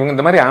 இவங்க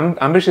இந்த மாதிரி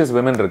ஆம்பிஷியஸ்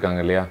விமன்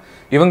இருக்காங்க இல்லையா,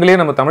 இவங்களே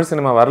நம்ம தமிழ்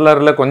சினிமா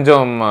வரலாறுல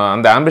கொஞ்சம்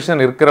அந்த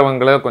ஆம்பிஷன்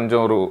இருக்கிறவங்கள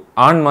கொஞ்சம் ஒரு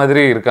ஆண்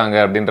மாதிரி இருக்காங்க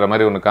அப்படின்ற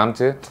மாதிரி ஒன்று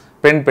காமிச்சு,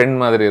 பெண்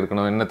மாதிரி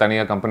இருக்கணும், என்ன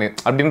தனியாக கம்பெனி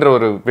அப்படின்ற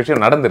ஒரு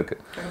விஷயம் நடந்திருக்கு.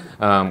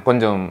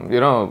 கொஞ்சம்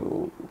யூனோ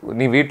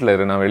நீ வீட்டில்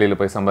இரு, நான் வெளியில்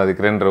போய்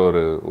சம்பாதிக்கிறேன்ற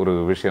ஒரு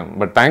விஷயம்.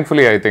 But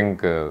thankfully I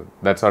think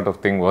that sort of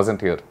thing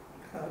wasn't here.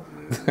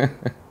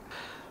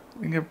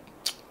 நீங்கள்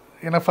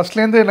ஏன்னா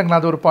ஃபஸ்ட்லேருந்து எனக்கு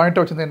நான் அது ஒரு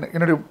பாயிண்ட்டாக வச்சுருந்தேன்.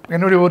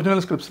 என்னுடைய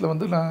ஒரிஜினல் ஸ்கிரிப்ட்ஸில்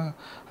வந்து நான்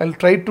ஐ வில்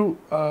ட்ரை டு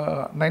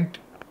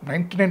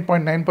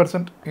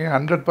 99.9%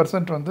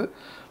 100% வந்து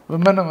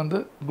விமனை வந்து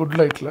குட்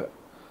லைட்டில்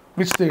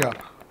விச் தே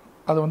ஆர்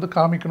அதை வந்து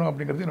காமிக்கணும்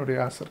அப்படிங்கிறது என்னுடைய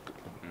ஆசை இருக்குது.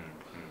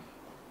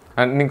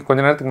 நீங்கள் கொஞ்ச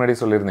நேரத்துக்கு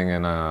முன்னாடி சொல்லியிருந்தீங்க,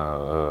 நான்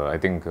I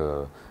think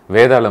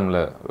வேதாளமில்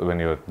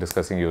when you're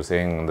discussing you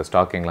saying இந்த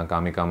ஸ்டாக்கிங்லாம்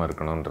காமிக்காமல்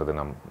இருக்கணுன்றது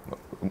நான்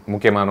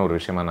முக்கியமான ஒரு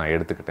விஷயமா நான்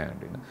எடுத்துக்கிட்டேன்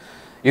அப்படின்னு.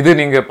 இது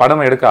நீங்கள்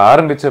படம் எடுக்க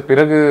ஆரம்பித்த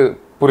பிறகு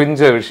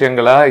புரிஞ்ச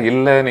விஷயங்களா,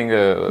 இல்லை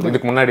நீங்கள்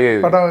இதுக்கு முன்னாடியே?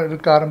 படம்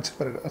எடுக்க ஆரம்பித்த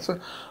பிறகு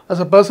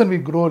as a person we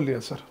grow இல்லையா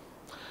சார்.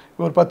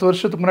 ஒரு 10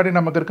 வருஷத்துக்கு முன்னாடி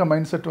நமக்கு இருக்க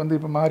மைண்ட் செட் வந்து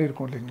இப்போ மாறி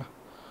இருக்கும் இல்லைங்களா.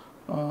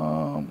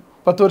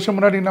 10 வருஷம்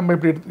முன்னாடி நம்ம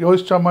இப்படி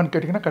யோசிச்சோமான்னு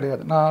கேட்டிங்கன்னா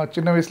கிடையாது. நான்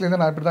சின்ன வயசுலேருந்து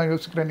நான் இப்படி தான்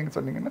யோசிக்கிறேன் நீங்கள்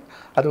சொன்னீங்கன்னா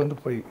அது வந்து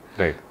போய்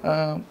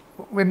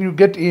when you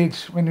get age,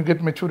 when you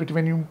get maturity,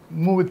 when you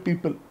move with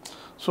people.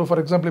 So for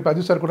example இப்போ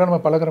அஜித் சார் கூட நம்ம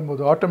பழகிற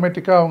போது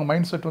ஆட்டோமேட்டிக்காக அவங்க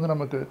மைண்ட் செட் வந்து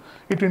நமக்கு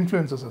இட்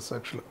இன்ஃப்ளூயன்சஸ் அஸ்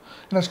ஆக்சுவலாக.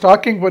 ஏன்னா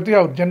ஸ்டாக்கிங் பற்றி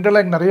அவர்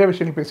ஜென்ரலாக நிறைய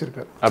விஷயங்கள்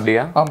பேசியிருக்காரு.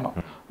 அப்படியா? ஆமாம்.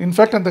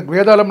 இன்ஃபேக்ட் அந்த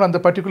வேதாளம்னு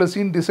அந்த பர்டிகுலர்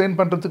சீன் டிசைன்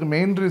பண்ணுறதுக்கு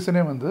மெயின்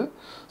ரீசனே வந்து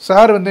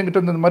சார் வந்து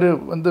எங்கிட்ட இந்த மாதிரி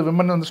வந்து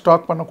விமன் வந்து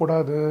ஸ்டாக்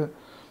பண்ணக்கூடாது,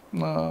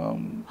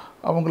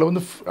 அவங்கள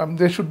வந்து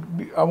தே ஷுட்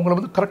பி, அவங்கள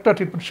வந்து கரெக்டாக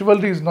ட்ரீட்மெண்ட்,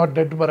 ஷிவல்ரி இஸ் நாட்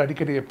டெட் மாதிரி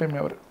அடிக்கடி எப்பயுமே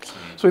அவர்.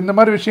 ஸோ இந்த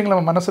மாதிரி விஷயங்கள்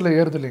நம்ம மனசில்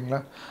ஏறுது இல்லைங்களா,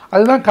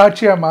 அதுதான்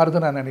காட்சியாக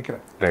மாறுதுன்னு நான்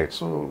நினைக்கிறேன். Right.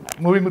 So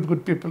moving with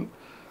good people,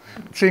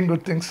 seeing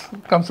good things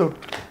comes out.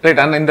 Right.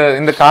 And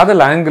இந்த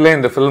காதல் ஆங்கிளே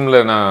இந்த ஃபிலிமில்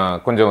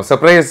நான் கொஞ்சம்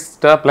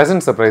சர்ப்ரைஸ்டாக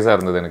ப்ளசன்ட் சர்ப்ரைஸாக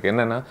இருந்தது எனக்கு.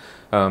 என்னென்னா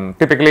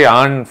டிப்பிக்கலி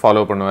ஆண்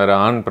ஃபாலோ பண்ணுவார்,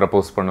 ஆண்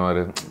ப்ரப்போஸ்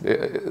பண்ணுவார்,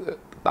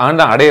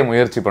 ஆண்டை அடைய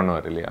முயற்சி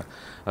பண்ணுவார் இல்லையா.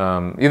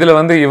 இதில்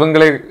வந்து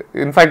இவங்களே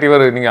இன்ஃபேக்ட்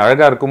இவர் நீங்கள்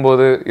அழகாக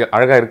இருக்கும்போது,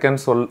 அழகாக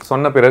இருக்கேன்னு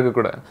சொன்ன பிறகு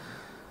கூட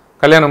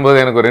கல்யாணம் போது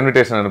எனக்கு ஒரு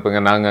இன்விடேஷன்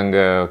அனுப்புங்க, நாங்கள்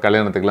அங்கே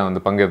கல்யாணத்துக்குலாம்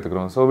வந்து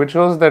பங்கேற்றுக்கிறோம். ஸோ விட்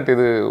ஷோஸ் தட்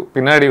இது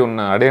பின்னாடி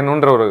ஒன்று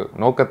அடையணுன்ற ஒரு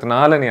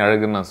நோக்கத்தினால நீ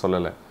அழகுன்னு நான்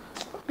சொல்லலை.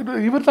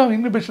 இவர் தான்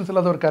இன்ஹிபிஷன்ஸ்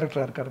இல்லாத ஒரு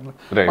கேரக்டராக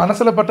இருக்காருங்களா.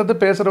 மனசில் பட்டது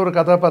பேசுகிற ஒரு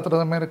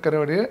கதாபாத்திரமே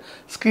இருக்கிறபடியே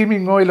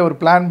ஸ்கீமிங்கோ இல்லை ஒரு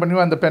பிளான் பண்ணியோ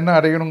அந்த பெண்ணை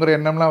அடையணுங்கிற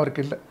எண்ணம்லாம்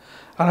அவருக்கு இல்லை.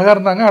 அழகாக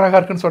இருந்தாங்க, அழகாக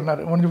இருக்குன்னு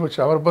சொன்னார், முடிஞ்சு போச்சு.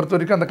 அவரை பொறுத்த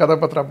வரைக்கும் அந்த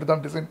கதாபாத்திரம் அப்படி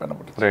தான் டிசைன்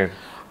பண்ணப்பட்டு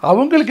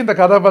அவங்களுக்கு இந்த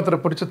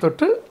கதாபாத்திரம் பிடிச்ச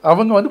தொட்டு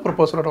அவங்க வந்து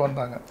ப்ரொபோசலோட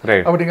வந்தாங்க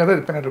அப்படிங்கிறத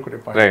பின்னாடி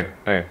இருக்கக்கூடிய.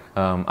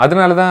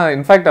 அதனால தான்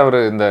இன்ஃபேக்ட் அவர்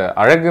இந்த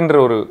அழகுன்ற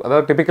ஒரு,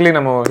 அதாவது டிபிக்கலி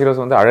நம்ம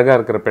ஹீரோஸ் வந்து அழகாக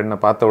இருக்கிற பெண்ணை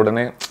பார்த்த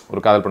உடனே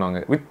ஒரு காதல்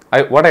பண்ணுவாங்க.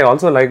 What I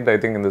also like I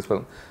think in this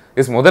film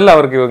is முதல்ல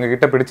அவருக்கு இவங்க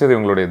கிட்ட பிடிச்சது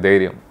இவங்களுடைய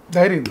தைரியம்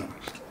தான்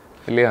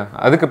இல்லையா.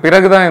 அதுக்கு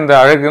பிறகுதான் இந்த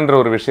அழகுன்ற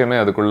ஒரு விஷயமே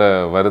அதுக்குள்ள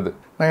வருது.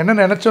 நான் என்ன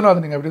நினைச்சேனோ அதை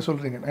நீங்கள் அப்படியே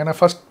சொல்கிறீங்க. ஏன்னா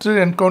first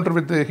encounter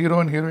with hero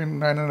and heroine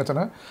நான் என்ன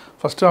நினச்சேன்னா,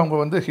 ஃபஸ்ட்டு அவங்க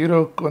வந்து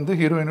ஹீரோவுக்கு வந்து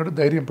ஹீரோயினோட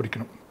தைரியம்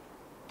பிடிக்கணும்,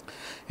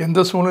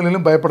 எந்த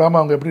சூழ்நிலையிலும்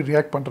பயப்படாமல் அவங்க எப்படி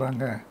ரியாக்ட்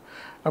பண்ணுறாங்க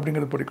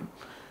அப்படிங்கிறது பிடிக்கணும்.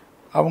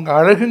 அவங்க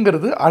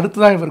அழகுங்கிறது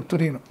அடுத்து தான் இவருக்கு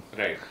தெரியணும்.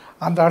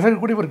 அந்த அழகு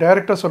கூட இவர்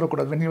டைரெக்டாக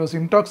சொல்லக்கூடாது. வென் ஹி வாஸ்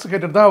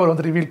இன்டாக்சிகேட்டட் தான் அவர்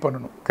வந்து ரிவீல்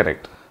பண்ணணும்.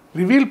 கரெக்ட்.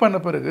 ரிவீல் பண்ண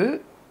பிறகு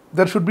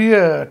there should be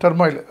a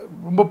turmoil.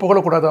 ரொம்ப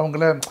புகழக்கூடாது,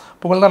 அவங்கள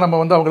புகழ் தான் நம்ம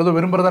வந்து அவங்களது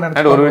விரும்புறதா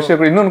நினைச்சு. ஒரு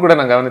விஷயம் இன்னொன்று கூட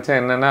நான் கவனிச்சேன்,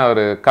 என்னன்னா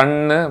ஒரு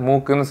கண்ணு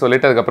மூக்குன்னு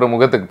சொல்லிட்டு அதுக்கப்புறம்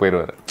முகத்துக்கு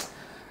போயிடுவார்.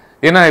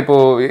 ஏன்னா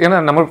ஏன்னா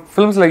நம்ம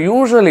ஃபிலிம்ஸ்ல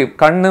யூஸ்வலி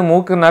கண்ணு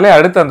மூக்குனாலே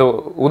அடுத்து அந்த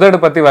உதடு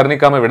பற்றி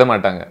வர்ணிக்காமல் விட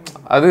மாட்டாங்க.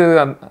 அது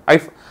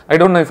I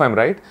don't know if I'm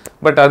right,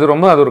 but அது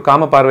ஒரு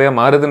காம பார்வையாக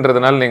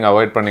மாறுதுன்றதுனால நீங்கள்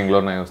அவாய்ட்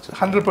பண்ணீங்களோன்னு நான் யோசிச்சேன்.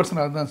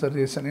 100% அதுதான் சார்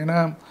ரீசன். ஏன்னா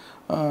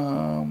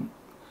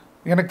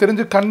எனக்கு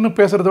தெரிஞ்சு கண்ணு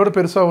பேசுகிறத விட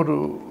பெருசாக ஒரு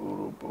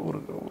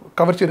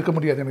கவர்ச்சி இருக்க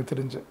முடியாது, எனக்கு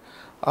தெரிஞ்சு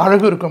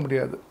அழகு இருக்க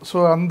முடியாது. ஸோ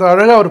அந்த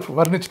அழகாக அவர்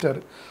வர்ணிச்சிட்டார்.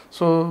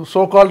 ஸோ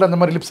கால்டு அந்த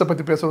மாதிரி லிப்ஸை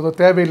பற்றி பேசுகிறதோ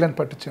தேவையில்லைன்னு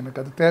பட்டுச்சு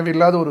எனக்கு. அது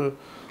தேவையில்லாத ஒரு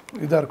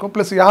இதாக இருக்கும்.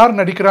 ப்ளஸ் யார்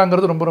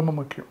நடிக்கிறாங்கிறது ரொம்ப ரொம்ப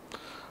முக்கியம்.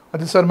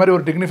 அது சார் மாதிரி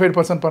ஒரு டிக்னிஃபைட்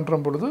பர்சன்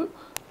பண்ணுற பொழுது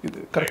இது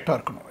கரெக்டாக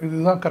இருக்கணும்,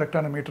 இதுதான்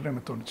கரெக்டான மீட்டர்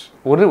எனக்கு தோணுச்சு.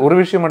 ஒரு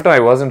விஷயம் மட்டும்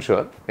ஐ வாசன்ட்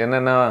ஷுர்,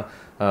 என்னென்னா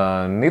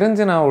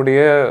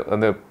நிரஞ்சனாவுடைய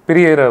அந்த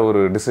பிரியற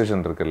ஒரு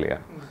டிசிஷன் இருக்கு இல்லையா,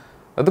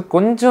 அது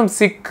கொஞ்சம்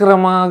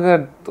சீக்கிரமாக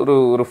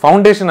ஒரு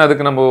ஃபவுண்டேஷன்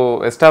அதுக்கு நம்ம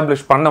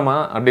எஸ்டாப்ளிஷ் பண்ணமா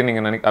அப்படின்னு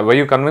நீங்கள் why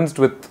you convinced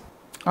with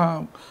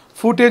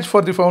footage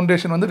for the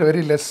foundation வந்து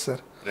வெரி லெஸ்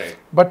சார்.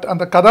 பட்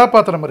அந்த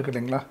கதாபாத்திரம் இருக்கு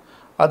இல்லைங்களா,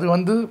 அது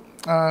வந்து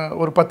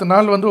ஒரு 10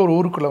 நாள் வந்து ஒரு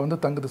ஊருக்குள்ளே வந்து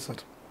தங்குது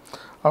சார்.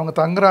 அவங்க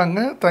தங்குறாங்க.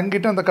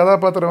 தங்கிட்டு அந்த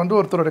கதாபாத்திரம் வந்து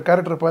ஒருத்தருடைய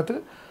கேரக்டரை பார்த்து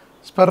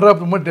spur of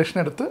the moment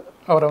decision எடுத்து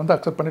அவரை வந்து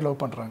அக்செப்ட் பண்ணி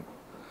லவ் பண்ணுறாங்க.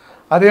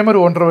 அதே மாதிரி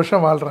 1.5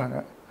 வருஷம் வாழ்கிறாங்க.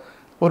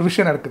 ஒரு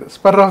விஷயம் நடக்குது,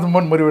 ஸ்பர் ஆஃப் தி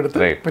மூமெண்ட்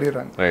முடிவெடுத்து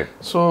பிரிகிறாங்க.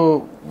 So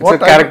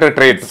it's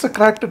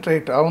character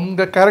tried.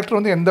 அவங்க கேரக்டர்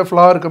வந்து எந்த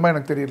ஃப்ளா இருக்குமா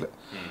எனக்கு தெரியல.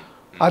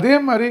 அதே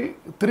மாதிரி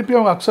திருப்பி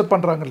அவங்க அக்செப்ட்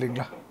பண்ணுறாங்க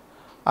இல்லைங்களா,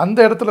 அந்த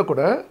இடத்துல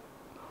கூட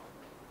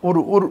ஒரு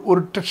ஒரு ஒரு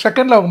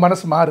செகண்டில் அவங்க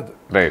மனசு மாறுது.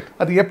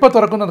 அது எப்போ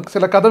திறக்கும்? அந்த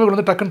சில கதவுகள்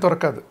வந்து டக்குன்னு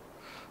திறக்காது,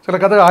 சில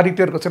கதை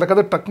ஆடிக்கிட்டே இருக்கும், சில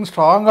கதை டக்குன்னு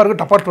ஸ்ட்ராங்காக இருக்கும்,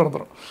 டப்பாட்டு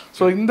வந்துடும்.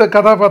 ஸோ இந்த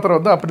கதாபாத்திரம்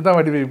வந்து அப்படி தான்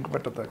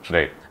வடிவமைக்கப்பட்டது.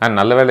 ரைட். அண்ட்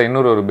நல்ல வேலை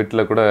இன்னொரு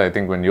பிட்டில் கூட I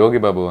think when Yogi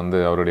Babu வந்து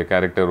அவருடைய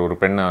கேரக்டர் ஒரு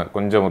பெண்ணை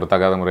கொஞ்சம் ஒரு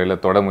தகாத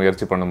முறையில் தொட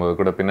முயற்சி பண்ணும்போது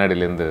கூட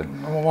பின்னாடியிலேருந்து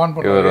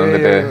இவர்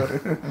வந்துட்டு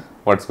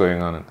வாட்ஸ்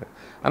கோயிங் ஆன்.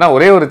 ஆனால்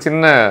ஒரே ஒரு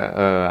சின்ன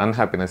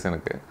அன்ஹாப்பினஸ்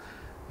எனக்கு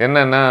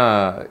என்னன்னா,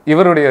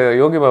 இவருடைய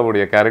யோகி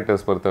பாபுடைய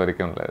கேரக்டர்ஸ் பொறுத்த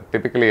வரைக்கும் இல்லை,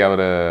 டிப்பிக்கலி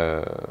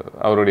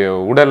அவருடைய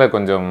உடலை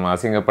கொஞ்சம்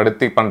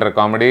அசிங்கப்படுத்தி பண்ணுற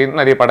காமெடி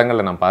நிறைய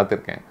படங்களில் நான்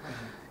பார்த்துருக்கேன்.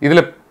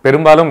 இதில்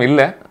பெரும்பாலும்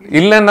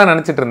இல்லைன்னு தான்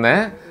நினச்சிட்டு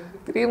இருந்தேன்.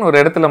 திடீர்னு ஒரு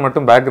இடத்துல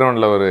மட்டும்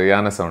பேக்ரவுண்டில் ஒரு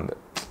யானை சவுண்டு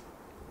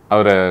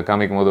அவரை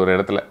காமிக்கும் போது ஒரு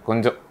இடத்துல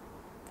கொஞ்சம்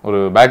ஒரு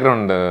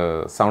பேக்ரவுண்ட்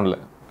சவுண்டில்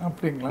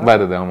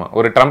வருது. ஆமாம்,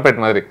 ஒரு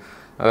ட்ரம்பெட் மாதிரி,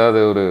 அதாவது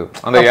ஒரு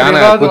அந்த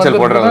யானை கூச்சல்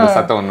போடுற ஒரு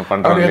சத்தம் ஒன்று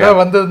பண்ணுறாங்க.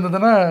 ஏதாவது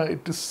வந்திருந்ததுன்னா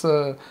it is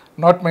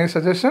not my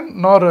suggestion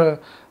நார்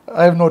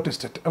ஐ ஹவ்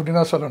நோட்டிஸ்ட் இட் அப்படின்னு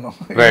தான் சொல்லணும்.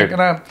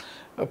 ஏன்னா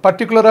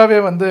பர்டிகுலராகவே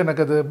வந்து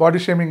எனக்கு அது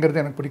பாடி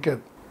ஷேமிங்கிறது எனக்கு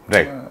பிடிக்காது.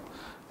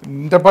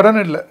 இந்த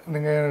படம்னு இல்லை,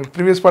 நீங்கள்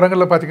ப்ரீவியஸ்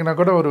படங்களில் பார்த்தீங்கன்னா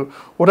கூட ஒரு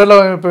உடல்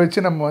அமைப்பை வச்சு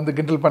நம்ம வந்து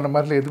கிண்டல் பண்ண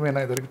மாதிரில எதுவுமே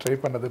நான் இது வரைக்கும் ட்ரை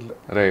பண்ணதில்லை.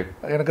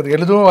 எனக்கு அது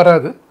எழுதவும்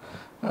வராது.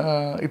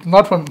 It's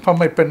not from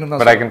my pen.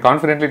 But I can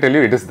confidently tell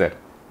you it is there.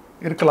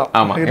 இருக்கலாம்.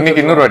 ஆமா,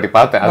 இன்னைக்கு இன்னொரு வாட்டி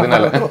பார்த்தேன்,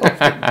 அதனால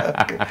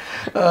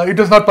it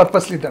was not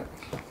purposely ton.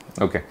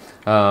 Okay.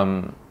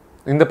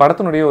 இந்த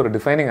படத்தினுடைய ஒரு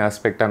டிஃபைனிங்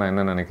ஆஸ்பெக்டாக நான்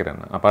என்ன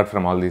நினைக்கிறேன், apart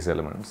from all these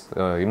elements,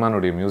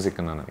 இமானுடைய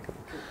மியூசிக்னு நான்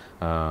நினைக்கிறேன்.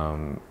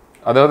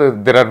 அதாவது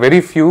there are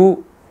very few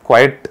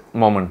quiet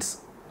moments,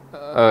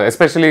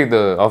 especially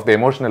of the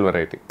emotional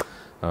variety.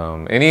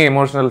 Any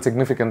emotional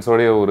significance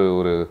ஓடைய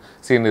ஒரு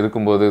சீன்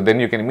இருக்கும்போது then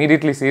you can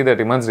immediately see that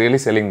Iman's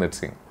really selling that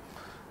scene.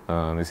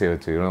 இசை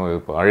வச்சு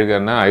இப்போ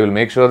அழுகன்னா I will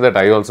make sure that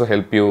I also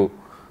help you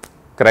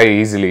cry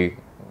easily,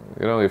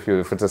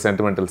 if it's a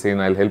sentimental scene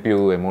I'll help you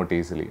emote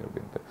easily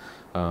அப்படின்ட்டு.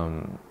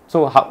 So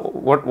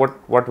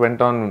what went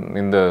on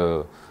in the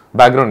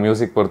background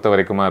music பொறுத்த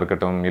வரைக்குமா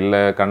இருக்கட்டும்,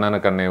 இல்லை கண்ணான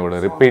கண்ணையோட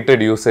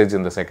repeated usage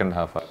இந்த second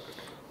half?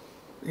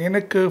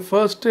 எனக்கு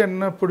first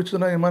என்ன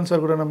பிடிச்சதுன்னா, Imman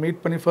sir கூட நான்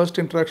மீட் பண்ணி ஃபர்ஸ்ட்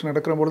இன்ட்ராக்ஷன்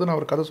நடக்கிறபோது நான்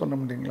அவர் கதை சொன்ன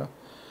முடியுங்களா,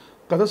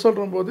 கதை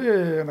சொல்லும்போது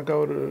எனக்கு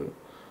அவர்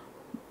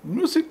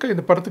மியூசிக்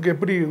இந்த படத்துக்கு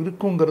எப்படி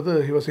இருக்குங்கிறது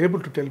he was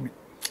able to tell me.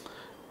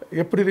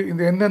 எப்படி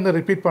இந்த எந்தெந்த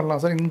ரிப்பீட்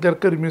பண்ணலாம் சார், இங்கே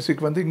இருக்கிற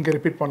மியூசிக் வந்து இங்கே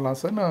ரிப்பீட் பண்ணலாம்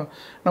சார்.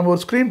 நம்ம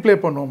ஒரு ஸ்க்ரீன் ப்ளே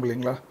பண்ணுவோம்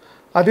இல்லைங்களா,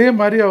 அதே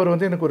மாதிரி அவர்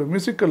வந்து எனக்கு ஒரு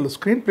மியூசிக்கல்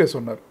ஸ்க்ரீன் ப்ளே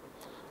சொன்னார்.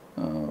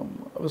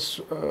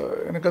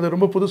 எனக்கு அது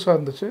ரொம்ப புதுசாக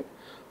இருந்துச்சு.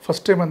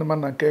 ஃபஸ்ட் டைம் அந்த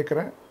மாதிரி நான்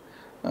கேட்குறேன்.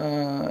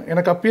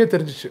 எனக்கு அப்பயே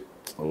தெரிஞ்சிச்சு,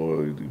 ஓ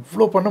இது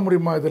இவ்வளோ பண்ண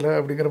முடியுமா இதில்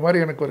அப்படிங்கிற மாதிரி.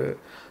 எனக்கு ஒரு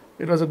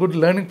it was a good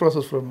learning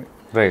process for me.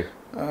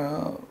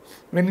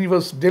 when he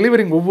was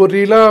delivering ஒவ்வொரு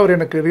ரீலாக அவர்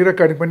எனக்கு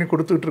ரீரெக்கார்டிங் பண்ணி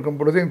கொடுத்துட்டு இருக்கும்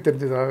பொழுது எனக்கு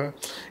தெரிஞ்சதாக,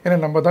 ஏன்னா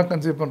நம்ம தான்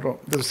கன்சிடர் பண்ணுறோம்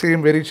இந்த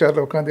சேம் வெரி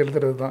சேரில் உட்காந்து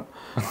எழுதுறது தான்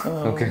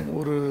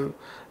ஒரு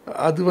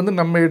அது வந்து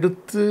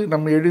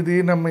நம்ம எழுதி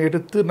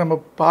நம்ம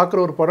பார்க்குற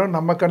ஒரு படம்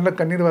நம்ம கண்ணில்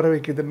கண்ணீர் வர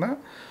வைக்குதுன்னா,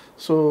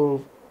 ஸோ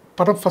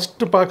படம்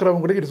ஃபஸ்ட்டு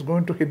பார்க்குறவங்க கூட it's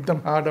going to hit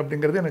them heart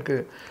அப்படிங்கிறது எனக்கு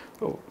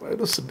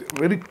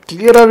வெரி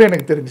கிளியராகவே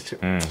எனக்கு தெரிஞ்சிச்சு.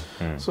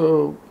 So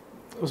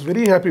I was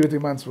very happy with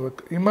இமான்ஸ்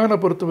work. இமானை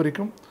பொறுத்த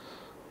வரைக்கும்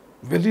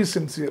வெரி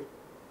சின்சியர்,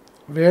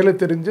 வேலை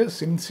தெரிஞ்ச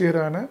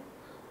சின்சியரான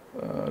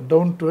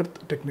down to earth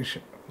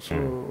technician. So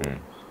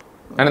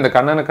இந்த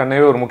கண்ணான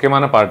கண்ணையே ஒரு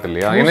முக்கியமான பாட்டு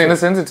இல்லையா? in a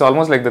sense it's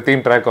almost like the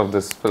theme track of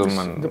this film.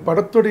 இந்த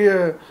படத்துடைய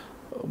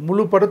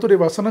முழு படத்துடைய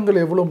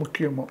வசனங்கள் எவ்வளோ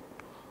முக்கியமோ,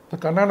 இந்த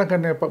கண்ணான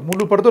கண்ணை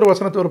முழு படத்தோட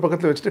வசனத்தை ஒரு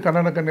பக்கத்தில் வச்சுட்டு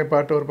கண்ணான கண்ணை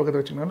பாட்டை ஒரு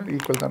பக்கத்தில் வச்சுனாலும்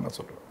ஈக்குவல் தான் நான்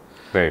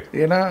சொல்கிறேன்.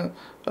 ஏன்னா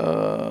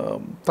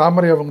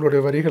தாமரை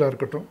அவங்களுடைய வரிகளாக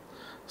இருக்கட்டும்,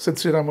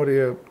 சித்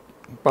ஸ்ரீராமுடைய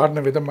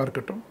பாடின விதமாக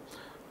இருக்கட்டும்,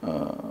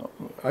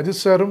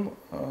 அஜித் சாரும்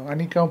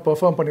அனிகாவும்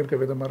பெர்ஃபார்ம் பண்ணியிருக்க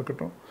விதமாக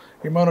இருக்கட்டும்,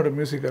 இமானோட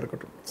மியூசிக்காக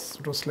இருக்கட்டும்,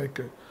 இட் வாஸ்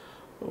லைக்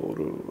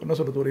ஒரு என்ன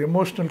சொல்கிறது, ஒரு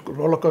எமோஷ்னல்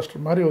ரோலர்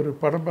கோஸ்டர் மாதிரி ஒரு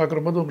படம்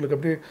பார்க்கும்போது உங்களுக்கு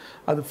அப்படியே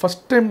அது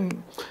ஃபஸ்ட் டைம்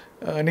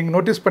நீங்கள்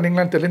நோட்டீஸ்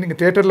பண்ணிங்களான்னு தெரியல.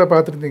 நீங்கள் தியேட்டரில்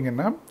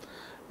பார்த்துருந்தீங்கன்னா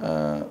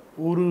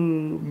ஒரு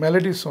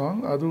மெலடி சாங்,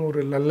 அதுவும்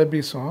ஒரு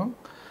லல்லபி சாங்,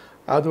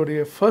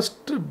 அதோடைய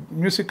ஃபஸ்ட்டு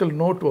மியூசிக்கல்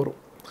நோட் வரும்.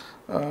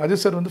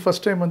 அஜித் சார் வந்து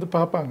ஃபஸ்ட் டைம் வந்து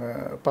பார்ப்பாங்க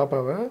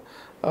பாப்பாவை,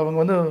 அவங்க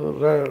வந்து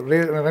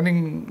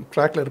ரன்னிங்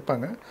ட்ராக்கில்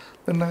இருப்பாங்க.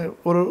 தென்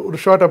ஒரு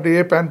ஷார்ட் அப்படியே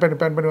பேன்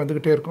பண்ணி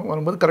வந்துக்கிட்டே இருக்கும்.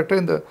 வரும்போது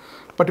கரெக்டாக இந்த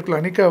பர்டிகுலர்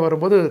அனிகா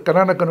வரும்போது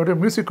கர்நாடகனுடைய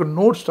மியூசிக்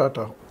நோட் ஸ்டார்ட்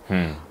ஆகும்.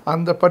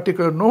 அந்த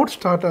பர்டிகுலர் நோட்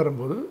ஸ்டார்ட்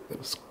ஆகும்போது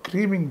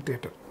screaming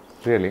theatre.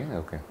 Really?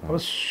 Okay. I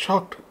was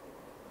shocked.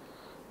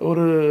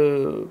 ஒரு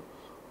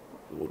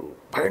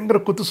பயங்கர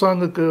குத்து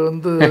சாங்குக்கு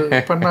வந்து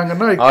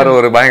பண்ணாங்கன்னா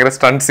ஒரு பயங்கர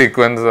stunt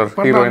sequence R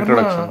hero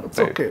introduction.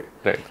 Okay.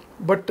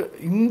 But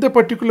இந்த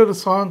பர்டிகுலர்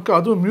சாங்க்கு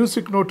அதுவும்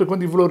மியூசிக் நோட்டுக்கு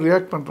வந்து இவ்வளோ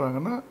ரியாக்ட்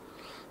பண்ணுறாங்கன்னா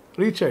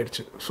ரீச்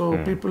ஆயிடுச்சு. So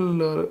people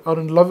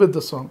are in love with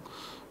the song.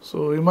 So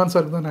Imman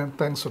சாருக்கு தான் நான்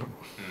தேங்க்ஸ் சொல்லணும்.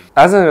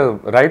 ஆஸ் அ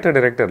ரைட்டர்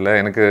டிரெக்டரில்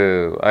எனக்கு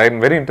I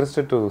am very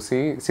interested to C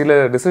சில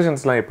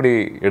டிசிஷன்ஸ்லாம் எப்படி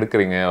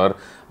எடுக்கிறீங்க. ஆர்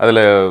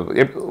அதில்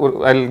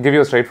I give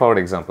you straight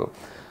forward example.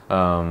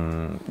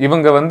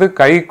 இவங்க வந்து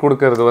கை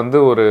கொடுக்கறது வந்து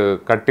ஒரு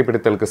கட்டி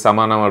பிடித்தலுக்கு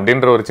சமானம்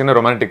அப்படின்ற ஒரு சின்ன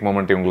ரொமான்டிக்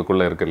மூமெண்ட்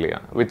இவங்களுக்குள்ளே இருக்கு இல்லையா,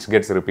 விச்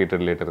கெட்ஸ்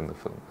ரிப்பீட்டட் லேட்டர் இந்த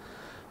ஃபிலிம்.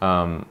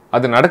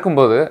 அது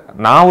நடக்கும்போது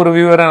நான் ஒரு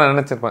வியூவராக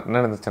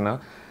நினச்சேன்னா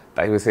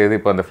தயவு செய்து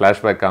இப்போ அந்த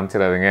ஃப்ளாஷ்பேக்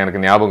காமிச்சிடாதீங்க,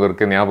 எனக்கு ஞாபகம்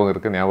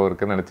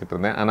இருக்குன்னு நினச்சிட்டு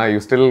இருந்தேன். ஆனால்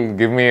you still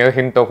give me a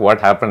hint of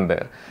what happen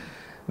there.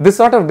 This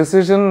sort of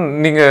decision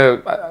நீங்கள்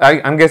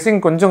ஐம் கெஸ்ஸிங்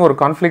கொஞ்சம் ஒரு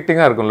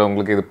கான்ஃப்ளிக்டிங்காக இருக்கும்ல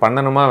உங்களுக்கு, இது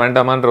பண்ணணுமா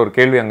வேண்டாமான்ற ஒரு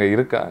கேள்வி அங்கே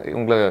இருக்கா?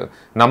 உங்களை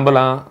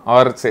நம்பலாம்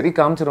ஆர் சரி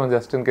காமிச்சிருவோம்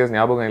ஜஸ்ட் இன் கேஸ்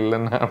ஞாபகம்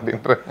இல்லைன்னா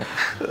அப்படின்ற.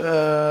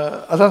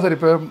 அதான் சார்,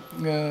 இப்போ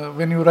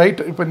வென் யூ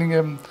ரைட், இப்போ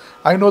நீங்கள்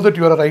I know that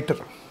you are a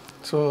writer.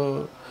 So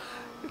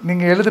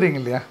நீங்கள் எழுதுறீங்க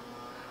இல்லையா,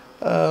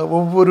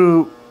 ஒவ்வொரு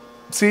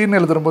சீன்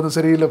எழுதும்போது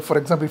சரி, இல்லை for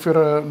example if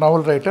your a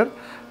novel writer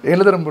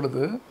எழுதும்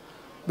பொழுது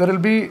there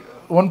will be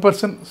one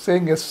person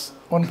saying S,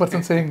 one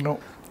person saying no,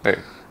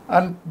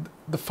 and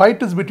the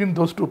fight is between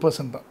those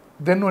 2% தான்.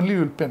 Then only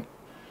will pen.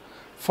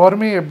 For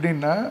me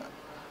எப்படின்னா,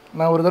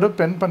 நான் ஒரு தடவை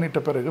பென்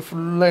பண்ணிட்ட பிறகு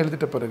ஃபுல்லாக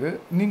எழுதிட்ட பிறகு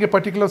நீங்கள்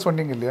பர்டிகுலர்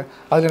சொன்னீங்க இல்லையா,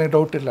 அதில் எனக்கு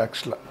டவுட் இல்லை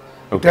ஆக்சுவலாக.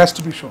 It has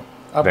to be shown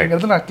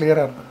அப்படிங்கிறது நான்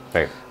கிளியராக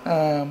இருந்தேன்.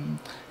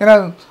 ஏன்னா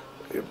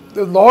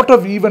lot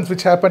of events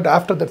which happened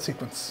after that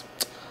sequence,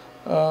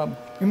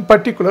 in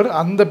particular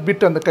அந்த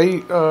பிட், அந்த கை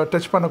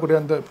டச் பண்ணக்கூடிய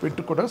அந்த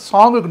பிட்டு கூட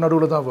சாங்குக்கு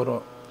நடுவில் தான்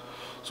வரும்.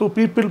 ஸோ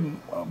பீப்புள்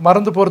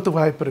மறந்து போகிறதுக்கு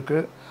வாய்ப்பு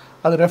இருக்குது.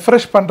 அது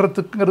ரெஃப்ரெஷ்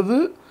பண்ணுறதுக்குங்கிறது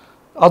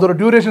அதோட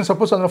டியூரேஷன்.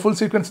 சப்போஸ் அந்த ஃபுல்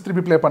சீக்வன்ஸ்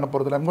திருப்பி ப்ளே பண்ண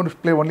போகிறது இல்லை, I'm going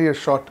to play only a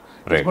shot.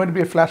 It's going to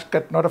be a flash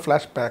cut, not a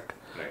flashback.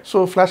 So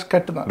flash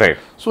cut தான்.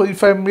 So if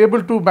I'm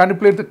able to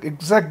manipulate the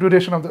exact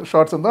duration of the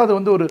shots இருந்தால் அது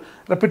வந்து ஒரு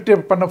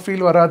ரெப்பிட்டேட் பண்ண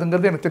feel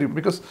வராதுங்கிறது எனக்கு தெரியும்.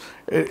 Because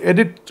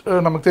edit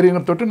நமக்கு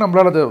தெரியுங்கிற தொட்டு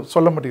நம்மளால் அதை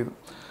சொல்ல முடியுது.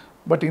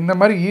 பட் இந்த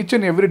மாதிரி ஈச்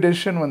அண்ட் எவ்ரி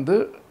டெசிஷன் வந்து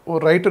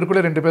ஒரு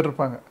ரைட்டருக்குள்ளே 2 பேர்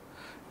இருப்பாங்க.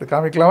 இது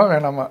காமிக்கலாமா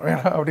வேணாம்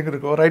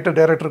அப்படிங்கிறது ஒரு ரைட்டர்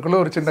டைரக்டருக்குள்ளே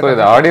ஒரு சின்ன.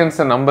 இது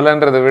ஆடியன்ஸை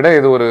நம்பலன்றதை விட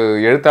இது ஒரு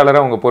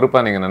எழுத்தாளராக உங்கள்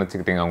பொறுப்பாக நீங்கள்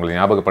நினச்சிக்கிட்டீங்க, அவங்களை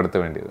ஞாபகப்படுத்த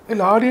வேண்டியது.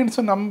 இல்லை,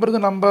 ஆடியன்ஸை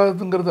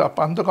நம்பாதுங்கிறது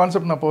அப்போ அந்த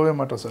கான்செப்ட் நான் போகவே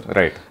மாட்டேன் சார்.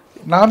 ரைட்,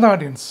 நான் தான்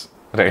ஆடியன்ஸ்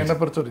என்னை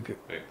பொறுத்த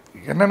வரைக்கும்.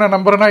 என்னென்ன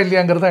நம்புறேனா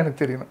இல்லையாங்கிறது தான்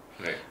எனக்கு தெரியணும்.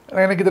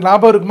 எனக்கு இது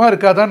ஞாபகம் இருக்குமா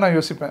இருக்காதான் நான்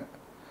யோசிப்பேன்.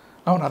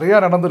 அவன் நிறையா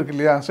நடந்திருக்கு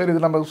இல்லையா, சரி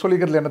இது நம்ம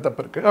சொல்லிக்கிறதுல என்ன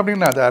தப்பு இருக்குது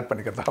அப்படின்னு நான் அதை ஆட்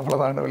பண்ணிக்கிறது,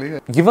 அவ்வளோதான் வழியே.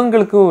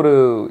 இவங்களுக்கு ஒரு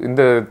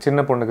இந்த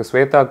சின்ன பொண்ணுக்கு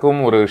ஸ்வேதாக்கும்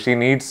ஒரு she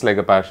needs like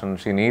a fashion,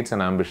 she needs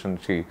an ambition,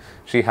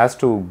 she has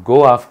to go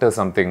after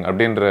something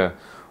அப்படின்ற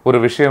ஒரு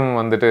விஷயம்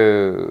வந்துட்டு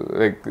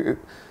லைக்,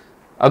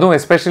 அதுவும்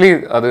எஸ்பெஷலி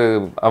அது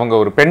அவங்க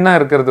ஒரு பெண்ணாக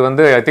இருக்கிறது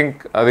வந்து ஐ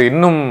திங்க் அது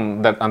இன்னும்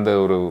தட் அந்த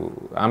ஒரு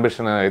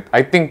ஆம்பிஷனை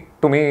I think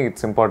to me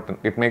it's important,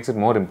 it makes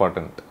it more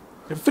important.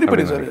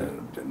 Everybody sir,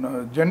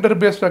 gender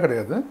பேஸ்டாக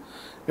கிடையாது.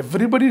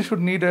 Everybody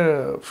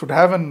should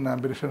have an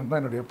ambition தான்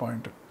என்னுடைய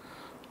பாயிண்ட்.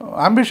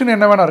 ஆம்பிஷன்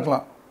என்ன வேணா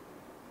இருக்கலாம்,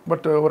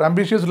 பட் ஒரு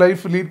ஆம்பிஷியஸ்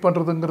லைஃப் லீட்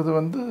பண்ணுறதுங்கிறது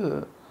வந்து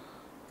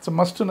இட்ஸ்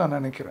மஸ்ட்டு நான்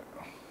நினைக்கிறேன்.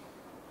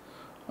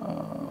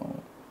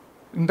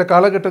 இந்த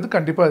காலகட்டத்துக்கு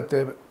கண்டிப்பாக அது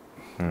தேவை.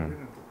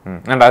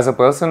 And as a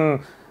person,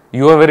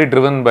 you are very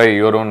driven by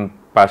your own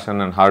passion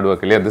and hard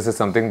work. Yeah, this is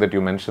something that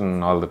you mention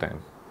all the time.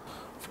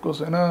 Of course,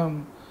 ஏன்னா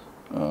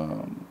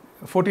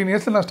 14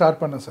 இயர்ஸில் நான்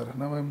ஸ்டார்ட் பண்ணேன் சார்.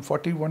 நான்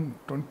 41,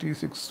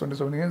 26,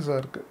 27 இயர்ஸாக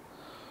இருக்குது.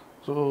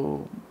 So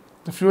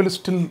the fuel is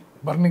still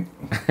burning.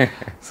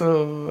 So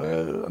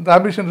அந்த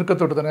ambition இருக்க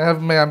தொட்டு தான். I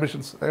have my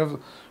ambitions. I have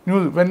new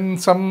when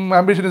some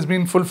ambition is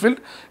been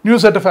fulfilled, new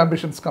set of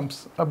ambitions comes.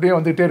 அப்படியே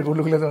வந்துகிட்டே இருக்கு,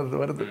 உள்ளுக்குள்ளே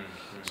தான் வருது.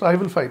 So I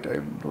will fight.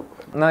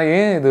 நான்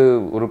ஏன் இது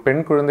ஒரு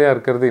பெண் குழந்தையாக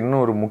இருக்கிறது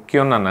இன்னும் ஒரு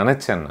முக்கியம்னு நான்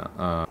நினச்சேன்னா,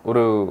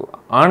 ஒரு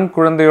ஆண்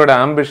குழந்தையோட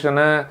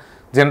ஆம்பிஷனை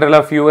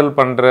ஜென்ரலாக ஃபியூவல்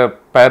பண்ணுற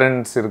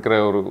பேரண்ட்ஸ் இருக்கிற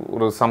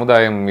ஒரு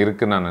சமுதாயம்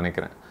இருக்குதுன்னு நான்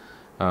நினைக்கிறேன்.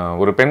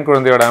 ஒரு பெண்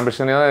குழந்தையோட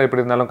ஆம்பிஷனாக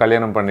எப்படி இருந்தாலும்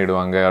கல்யாணம்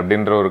பண்ணிவிடுவாங்க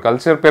அப்படின்ற ஒரு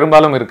கல்ச்சர்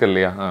பெரும்பாலும் இருக்குது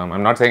இல்லையா.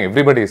 I'm not saying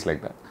everybody is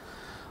like that.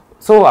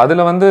 So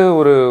அதில் வந்து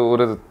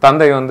ஒரு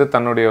தந்தை வந்து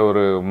தன்னுடைய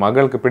ஒரு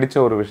மகளுக்கு பிடிச்ச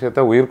ஒரு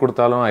விஷயத்த உயிர்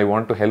கொடுத்தாலும் I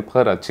want to help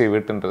her achieve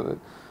இட்ன்றது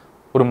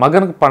ஒரு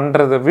மகனுக்கு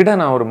பண்ணுறதை விட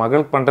நான் ஒரு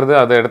மகளுக்கு பண்ணுறது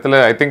அந்த இடத்துல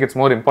I think it's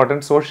more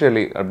important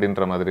socially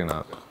அப்படின்ற மாதிரி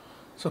நான்.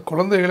 ஸோ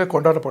குழந்தைகளை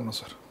கொண்டாடப்படணும்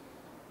சார்.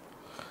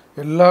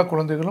 எல்லா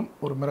குழந்தைகளும்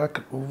ஒரு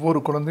மிராக்கிள், ஒவ்வொரு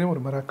குழந்தையும்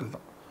ஒரு மிராக்கிள்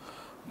தான்.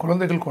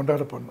 குழந்தைகள்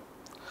கொண்டாடப்படணும்.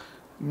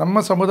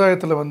 நம்ம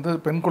சமுதாயத்தில் வந்து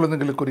பெண்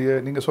குழந்தைகளுக்குரிய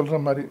நீங்கள் சொல்கிற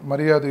மாதிரி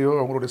மரியாதையோ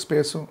அவங்களுடைய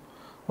ஸ்பேஸும்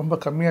ரொம்ப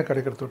கம்மியாக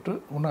கிடைக்கிற தொட்டு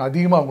இன்னும்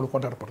அதிகமாக அவங்களுக்கு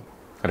கொண்டாடப்படணும்.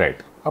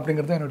 ரைட்,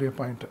 அப்படிங்கிறது என்னுடைய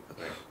பாயிண்ட்டு.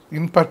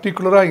 இன்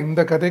பர்டிகுலராக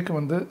இந்த கதைக்கு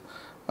வந்து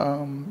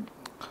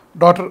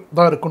டாட்டர்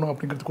தான் இருக்கணும்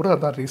அப்படிங்கிறது கூட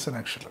அதுதான் ரீசன்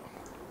ஆக்சுவலாக.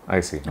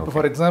 இப்போ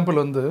ஃபார் எக்ஸாம்பிள்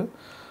வந்து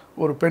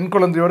ஒரு பெண்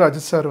குழந்தையோட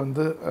அஜித் சார்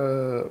வந்து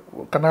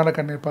கண்ணான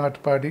கண்ணை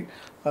பாட்டு பாடி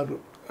அது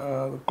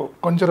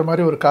கொஞ்சம்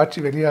மாதிரி ஒரு காட்சி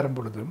வெளியேறும்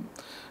பொழுது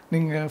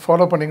நீங்கள்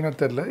ஃபாலோ பண்ணிங்கன்னா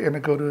தெரில,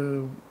 எனக்கு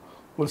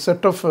ஒரு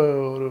செட் ஆஃப்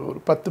ஒரு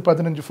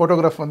 10-15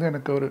 ஃபோட்டோகிராஃப் வந்து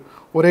எனக்கு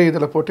ஒரே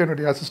இதில் போட்டு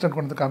என்னுடைய அசிஸ்டன்ட்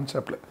கொண்டு வந்து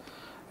காமிச்சாப்பில்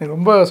எனக்கு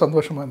ரொம்ப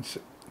சந்தோஷமாக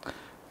இருந்துச்சு.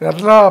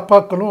 எல்லா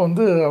அப்பாக்களும்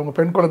வந்து அவங்க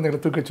பெண் குழந்தைகளை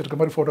தூக்கி வச்சிருக்க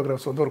மாதிரி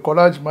ஃபோட்டோகிராஃப்ஸ் வந்து ஒரு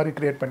கொலாஜ் மாதிரி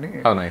க்ரியேட் பண்ணி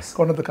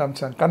கொண்டு வந்து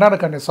காமிச்சாங்க. கண்ணான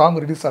கண்ணை சாங்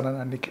ரிலீஸ்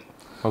ஆனாங்க அன்றைக்கி.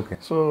 ஓகே.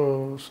 ஸோ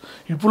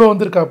இவ்வளோ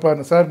வந்திருக்காப்பா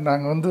சார்,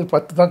 நாங்கள் வந்து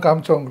 10 தான்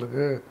காமிச்சோம்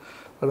உங்களுக்கு,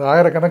 அது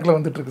 1000 கணக்கில்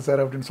வந்துட்டுருக்கு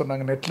சார் அப்படின்னு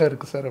சொன்னாங்க, நெட்டில்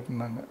இருக்குது சார்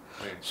அப்படின்னாங்க.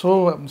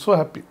 So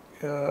happy.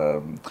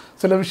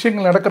 சில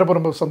விஷயங்கள் நடக்கிறப்ப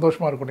ரொம்ப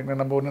சந்தோஷமாக இருக்கும்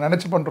இல்லைங்களா, நம்ம ஒன்று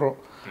நினச்சி பண்ணுறோம்,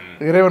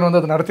 இறைவன் வந்து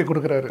அதை நடத்தி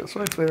கொடுக்குறாரு. So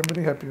it's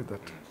very happy with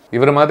that.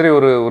 இவர் மாதிரி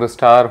ஒரு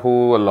star who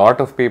a lot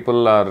of people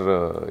are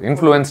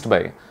influenced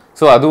by,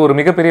 so அது ஒரு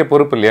மிகப்பெரிய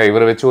பொறுப்பு இல்லையா,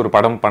 இவரை வச்சு ஒரு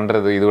படம்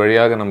பண்ணுறது, இது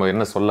வழியாக நம்ம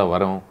என்ன சொல்ல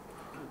வரோம்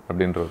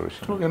அப்படின்ற ஒரு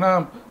விஷயம். ஏன்னா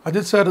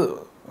அஜித் சார்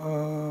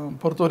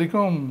பொறுத்த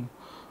வரைக்கும்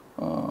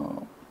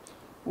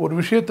ஒரு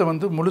விஷயத்தை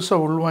வந்து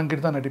முழுசாக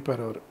உள்வாங்கிட்டு தான்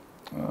நடிப்பார் அவர்.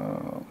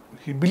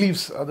 ஹி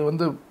பிலீவ்ஸ் அது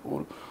வந்து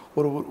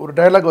ஒரு ஒரு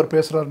டயலாக் அவர்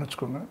பேசுகிறாருன்னு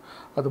வச்சுக்கோங்க,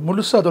 அது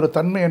முழுசாக அதோட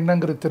தன்மை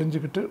என்னங்கிறது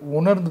தெரிஞ்சுக்கிட்டு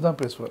உணர்ந்து தான்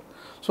பேசுவார்.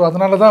 ஸோ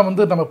அதனால தான்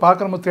வந்து நம்ம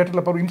பார்க்குறோம்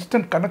தேட்டரில் பார்க்க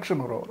இன்ஸ்டன்ட்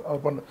கனெக்ஷன் வரும்.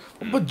 அவர் பண்ண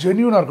ரொம்ப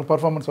ஜென்யூனாக இருக்கும்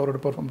பர்ஃபார்மன்ஸ்,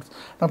 அவரோட பர்ஃபார்மன்ஸ்.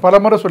 நான் பல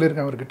முறை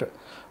சொல்லியிருக்கேன் அவர்கிட்ட,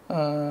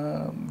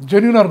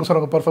 ஜென்யூனாக இருக்கும்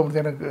சார் உங்கள்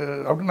பர்ஃபார்மன்ஸ் எனக்கு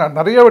அப்படின்னு நான்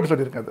நிறைய வாட்டி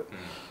சொல்லியிருக்கேன் அது.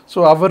 ஸோ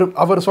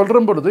அவர்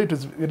சொல்கிற பொழுது it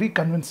is very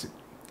convincing.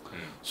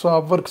 So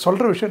அவருக்கு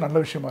சொல்கிற விஷயம் நல்ல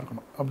விஷயமா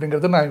இருக்கணும்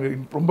அப்படிங்கிறது நான்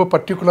ரொம்ப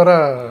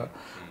பர்டிகுலராக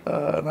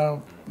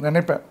நான்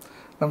நினைப்பேன்.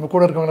 நம்ம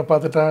கூட இருக்கவங்களை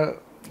பார்த்துட்டா,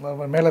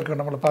 நம்ம மேலே இருக்க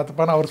நம்மளை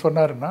பார்த்துப்பான்னு அவர்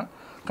சொன்னாருன்னா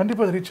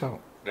கண்டிப்பாக அது ரீச்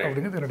ஆகும்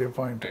அப்படிங்கிறது என்னுடைய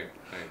point.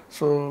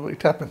 So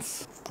it happens.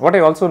 What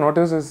I also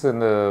notice is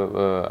இந்த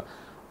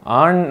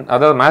ஆண்,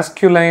 அதாவது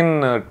மேஸ்குலைன்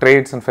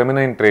ட்ரேட்ஸ் அண்ட்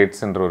ஃபெமினைன்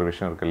ட்ரேட்ஸ்ன்ற ஒரு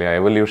விஷயம் இருக்கு இல்லையா,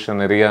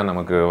 எவல்யூஷனரியாக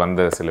நமக்கு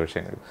வந்த சில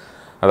விஷயங்கள்.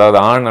 அதாவது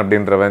ஆண்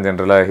அப்படின்றவன்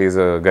ஜென்ரலாக he's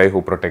a guy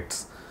who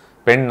protects.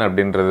 பெண்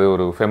அப்படின்றது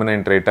ஒரு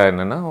ஃபெமினைன் ட்ரேட்டாக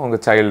என்னென்னா அவங்க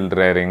சைல்டு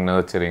ரேரிங்,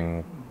 நர்ச்சரிங்,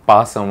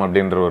 பாசம்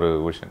அப்படின்ற ஒரு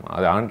விஷயம்.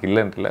 அது ஆணுக்கு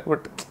இல்லைன்ட்டு இல்லை,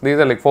 but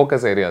these are like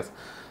focus areas.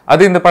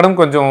 அது இந்த படம்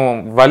கொஞ்சம்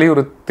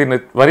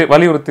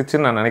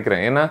வலியுறுத்திச்சுன்னு நான்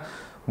நினைக்கிறேன். ஏன்னா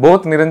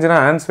போத் நிரஞ்சனா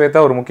அண்ட் ஸ்வேதா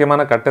ஒரு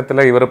முக்கியமான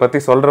கட்டத்தில் இவரை பற்றி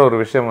சொல்கிற ஒரு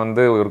விஷயம்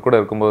வந்து இவர் கூட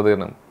இருக்கும்போது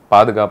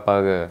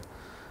பாதுகாப்பாக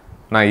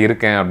நான்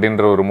இருக்கேன்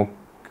அப்படின்ற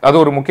அது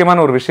ஒரு முக்கியமான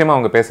ஒரு விஷயமா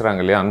அவங்க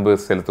பேசுகிறாங்க இல்லையா, அன்பு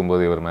செலுத்தும்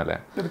போது இவர் மேலே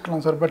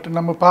இருக்கலாம் சார். பட்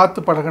நம்ம பார்த்து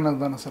பழகினது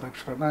தானே சார்.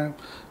 ஆக்சுவலாக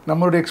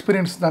நம்மளுடைய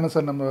எக்ஸ்பீரியன்ஸ் தானே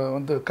சார் நம்ம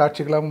வந்து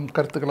காட்சிகளாகவும்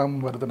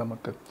கருத்துக்களாகவும் வருது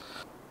நமக்கு.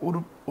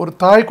 ஒரு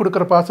தாய்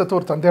கொடுக்குற பாசத்தை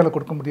ஒரு தந்தையால்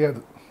கொடுக்க முடியாது.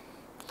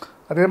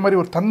 அதே மாதிரி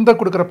ஒரு தந்தை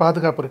கொடுக்குற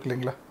பாதுகாப்பு இருக்கு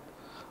இல்லைங்களா,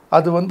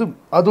 அது வந்து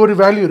அது ஒரு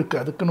வேல்யூ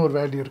இருக்குது, அதுக்குன்னு ஒரு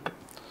வேல்யூ இருக்குது.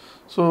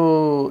 ஸோ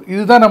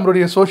இதுதான்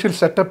நம்மளுடைய சோஷியல்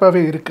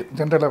செட்டப்பாகவே இருக்குது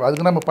ஜென்ரலாக,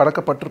 அதுக்கு நம்ம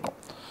பழக்கப்பட்டிருக்கோம்.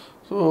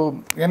 ஸோ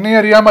என்னை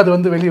அறியாமல் அது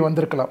வந்து வெளியே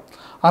வந்திருக்கலாம்.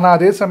 ஆனால்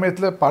அதே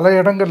சமயத்தில் பல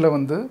இடங்களில்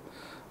வந்து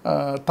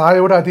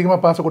தாயோட அதிகமாக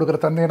பாசம் கொடுக்குற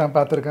தந்தையை நான்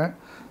பார்த்துருக்கேன்,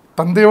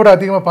 தந்தையோட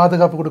அதிகமாக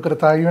பாதுகாப்பு கொடுக்குற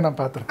தாயையும் நான்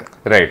பார்த்துருக்கேன்.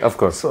 Right,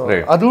 of course.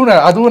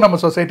 அதுவும் நம்ம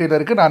சொசைட்டியில்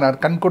இருக்குது,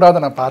 நான்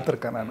கண்கூடாத நான்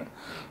பார்த்துருக்கேன் நான்.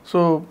 ஸோ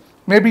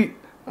மேபி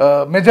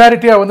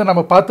மெஜாரிட்டியாக வந்து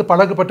நம்ம பார்த்து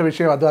பழகப்பட்ட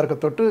விஷயம் அதாக இருக்க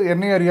தொட்டு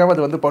என்னை அறியாமல்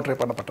அது வந்து போர்ட்ரே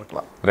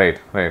பண்ணப்பட்டிருக்கலாம். ரைட்.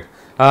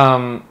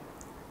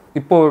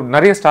 இப்போது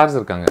நிறைய ஸ்டார்ஸ்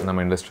இருக்காங்க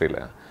நம்ம இண்டஸ்ட்ரியில்.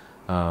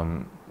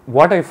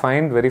 What I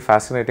find very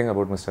fascinating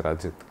about mister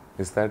Ajith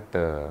is that,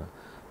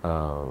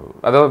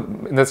 அதாவது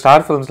இந்த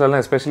ஸ்டார்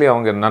ஃபிலிம்ஸ்லாம் எஸ்பெஷலி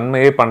அவங்க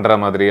நன்மையே பண்ணுற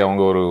மாதிரி,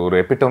 அவங்க ஒரு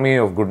எபிட்டோமி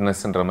ஆஃப்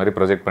குட்னஸ்ன்ற மாதிரி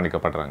ப்ரொஜெக்ட்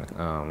பண்ணிக்கப்படுறாங்க.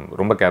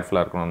 ரொம்ப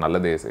கேர்ஃபுல்லாக இருக்கணும்,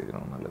 நல்லதே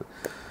செய்யணும், நல்லது.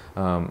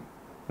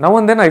 Now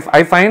and then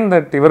I find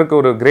that இவருக்கு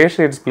ஒரு கிரே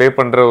ஷேட்ஸ் ப்ளே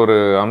பண்ணுற ஒரு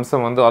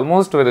அம்சம் வந்து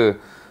ஆல்மோஸ்ட்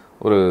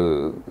ஒரு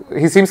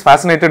ஹி சீம்ஸ்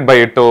ஃபேசினேட்டட் பை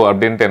இட்டோ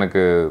அப்படின்ட்டு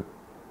எனக்கு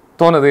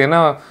தோணுது. ஏன்னா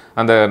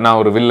அந்த நான்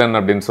ஒரு வில்லன்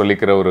அப்படின்னு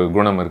சொல்லிக்கிற ஒரு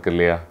குணம் இருக்கு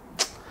இல்லையா,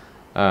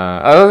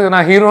 அதாவது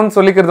நான் ஹீரோன்னு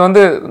சொல்லிக்கிறது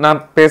வந்து நான்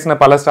பேசின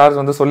பல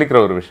ஸ்டார்ஸ் வந்து சொல்லிக்கிற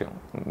ஒரு விஷயம்,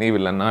 நீ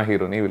வில்லன் நான்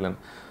ஹீரோ, நீ வில்லன்.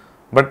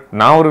 பட்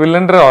நான் ஒரு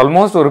வில்லன்ற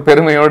ஆல்மோஸ்ட் ஒரு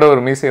பெருமையோட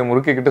ஒரு மீசையை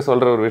முறுக்கிக்கிட்டு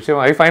சொல்கிற ஒரு விஷயம்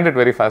I find it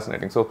very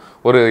fascinating. So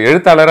ஒரு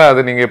எழுத்தாளராக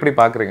அதை நீங்கள் எப்படி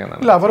பார்க்குறீங்க?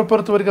 இல்லை, அவரை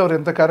பொறுத்த வரைக்கும் அவர்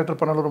எந்த கேரக்டர்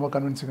பண்ணாலும் ரொம்ப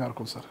கன்வின்சிங்காக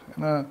இருக்கும் சார்.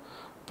 ஏன்னா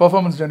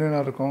பர்ஃபார்மன்ஸ்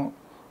ஜென்யூனாக இருக்கும்,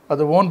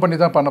 அதை ஓன் பண்ணி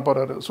தான் பண்ண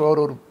போகிறாரு. ஸோ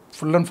அவர் ஒரு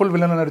ஃபுல் அண்ட் ஃபுல்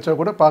வில்லனை நடித்தா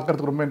கூட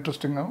பார்க்குறதுக்கு ரொம்ப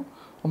இன்ட்ரெஸ்டிங்காகவும்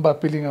ரொம்ப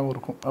அப்பீலிங்காகவும்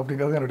இருக்கும்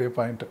அப்படிங்கிறது என்னுடைய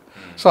பாயிண்ட்டு.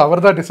 ஸோ அவர்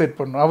தான் டிசைட்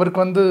பண்ணணும். அவருக்கு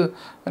வந்து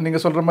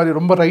நீங்கள் சொல்கிற மாதிரி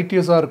ரொம்ப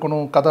ரைட்டியஸாக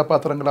இருக்கணும்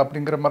கதாபாத்திரங்கள்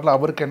அப்படிங்கிற மாதிரிலாம்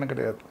அவருக்கு என்ன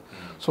கிடையாது.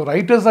 ஸோ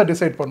ரைட்டர்ஸ் தான்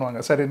டிசைட்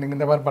பண்ணுவாங்க, சரி நீங்கள்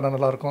இந்த மாதிரி பண்ண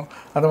நல்லாயிருக்கும்,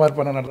 அந்த மாதிரி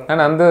பண்ண நல்லா.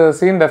 அண்ட் அந்த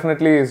சீன்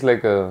டெஃபினெட்லி இஸ்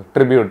லைக்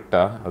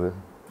ட்ரிபியூட்டா அது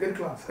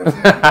இருக்கலாம்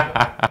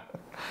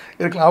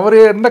இருக்கலாம். அவர்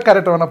எந்த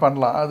கேரக்டர் வேணால்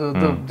பண்ணலாம், அது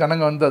வந்து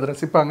ஜனங்க வந்து அதை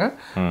ரசிப்பாங்க.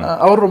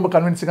 அவர் ரொம்ப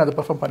கன்வின்சிங்காக அதை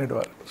பெர்ஃபார்ம்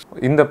பண்ணிடுவார்.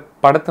 இந்த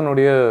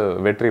படத்தினுடைய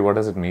வெற்றி what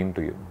does it mean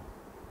to you?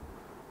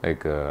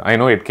 Like I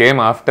know it came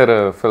after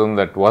a film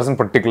that wasn't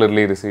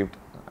particularly received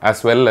as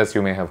well as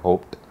you may have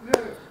hoped.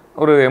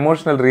 ஒரு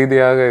எமோஷனல்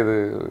ரீதியாக இது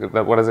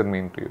what does it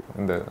mean to you?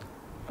 இந்த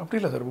அப்படி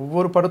இல்லை sir,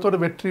 ஒவ்வொரு படத்தோட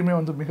வெற்றியுமே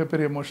வந்து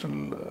மிகப்பெரிய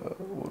எமோஷனல்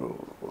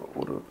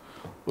ஒரு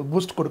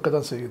பூஸ்ட் கொடுக்க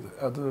தான் செய்யுது,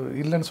 அது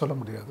இல்லைன்னு சொல்ல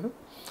முடியாது.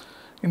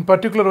 இன்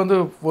பர்டிகுலர் வந்து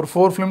ஒரு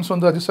 4 ஃபிலிம்ஸ்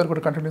வந்து அஜித் சார்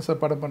கூட கண்டினியூஸாக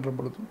படம் பண்ணுற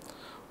பொழுது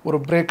ஒரு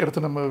பிரேக்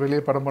எடுத்து நம்ம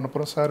வெளியே படம் பண்ண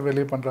போகிறோம், சார்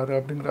வெளியே பண்ணுறாரு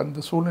அப்படிங்கிற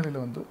அந்த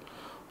சூழ்நிலையில் வந்து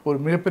ஒரு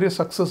மிகப்பெரிய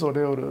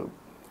சக்ஸஸோடைய ஒரு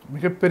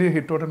மிகப்பெரிய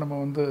ஹிட்டோட நம்ம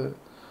வந்து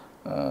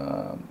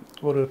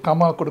ஒரு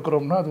கமா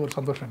கொடுக்குறோம்னா அது ஒரு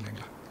சந்தோஷம்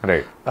இல்லைங்களா.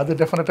 அது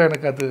டெஃபினட்டாக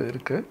எனக்கு அது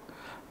இருக்குது.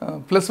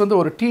 ப்ளஸ் வந்து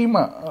ஒரு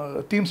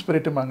டீம்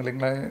ஸ்பிரிட்டுமாங்க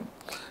இல்லைங்களா.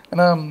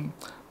 ஏன்னா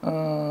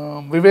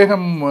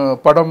விவேகம்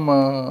படம்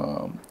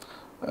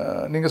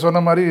நீங்கள்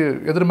சொன்ன மாதிரி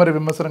எதிர்மறை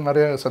விமர்சனம்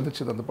நிறையா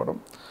சந்திச்சுது அந்த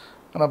படம்.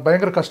 ஆனால்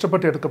பயங்கர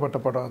கஷ்டப்பட்டு எடுக்கப்பட்ட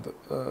படம் அது.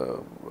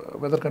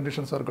 வெதர்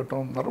கண்டிஷன்ஸாக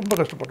இருக்கட்டும், நான் ரொம்ப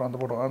கஷ்டப்பட்டோம் அந்த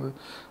படம். அது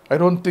ஐ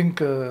டோன்ட்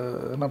திங்க்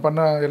நான்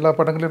பண்ண எல்லா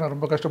படங்களையும் நான்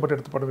ரொம்ப கஷ்டப்பட்டு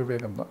எடுத்த படம்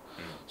விவேகம் தான்.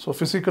 ஸோ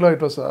ஃபிசிக்கலாக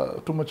it was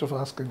too much of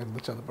asking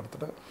இருந்துச்சு அந்த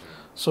படத்தில்.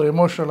 ஸோ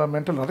எமோஷனலாக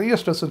மென்டல் நிறைய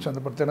ஸ்ட்ரெஸ் இருந்துச்சு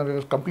அந்த படத்தில்.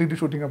 ஏன்னா கம்ப்ளீட்லி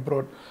ஷூட்டிங்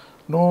அப்ராட்,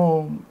 நோ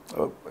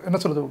என்ன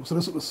சொல்கிறது,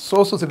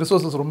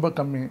 ரிசோர்ஸஸ் ரொம்ப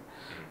கம்மி,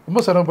 ரொம்ப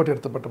சிரமப்பட்டு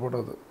எடுத்தப்பட்ட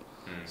படம் அது.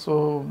 ஸோ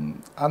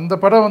அந்த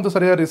படம் வந்து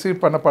சரியாக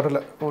ரிசீவ்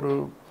பண்ணப்படலை. ஒரு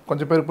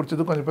கொஞ்சம் பேர்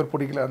பிடிச்சது, கொஞ்சம் பேர்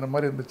பிடிக்கல, அந்த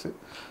மாதிரி இருந்துச்சு.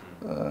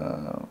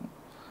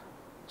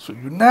 ஸோ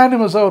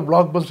யுனானிமஸாக ஒரு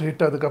பிளாக் பஸ்டர்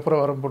ஹிட்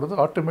அதுக்கப்புறம் வரும்பொழுது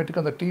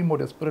ஆட்டோமேட்டிக்காக அந்த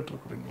டீமோடைய ஸ்பிரிட்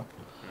இருக்குங்களா.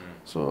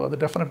 ஸோ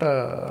அது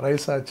டெஃபினட்டாக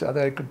ரைஸ் ஆச்சு.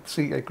 அதை ஐ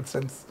குட்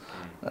சென்ஸ்.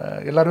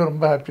 எல்லாருமே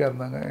ரொம்ப ஹாப்பியாக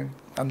இருந்தாங்க.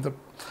 அந்த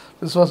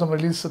விஸ்வாசம்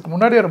ரிலீஸுக்கு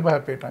முன்னாடியே ரொம்ப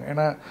ஹாப்பி ஆகிட்டாங்க.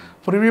 ஏன்னா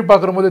ரிவ்யூ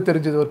பார்க்கும்போதே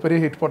தெரிஞ்சுது ஒரு பெரிய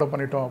ஹிட் படம்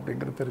பண்ணிட்டோம்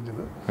அப்படிங்கிறது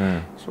தெரிஞ்சுது.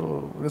 ஸோ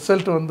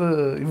ரிசல்ட் வந்து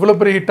இவ்வளோ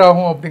பெரிய ஹிட்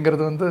ஆகும்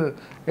அப்படிங்கிறது வந்து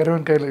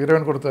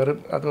இறைவன் கொடுத்தாரு.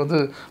 அது வந்து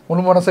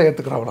முழு மனசாக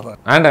ஏற்றுக்கிறோம்,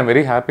 அவ்வளோதான். And I'm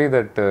very happy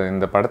that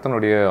இந்த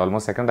படத்தினுடைய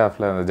ஆல்மோஸ்ட் செகண்ட்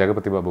ஹாஃபில் அந்த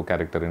ஜெகபதி பாபு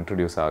கேரக்டர்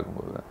இன்ட்ரடியூஸ்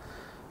ஆகும்போது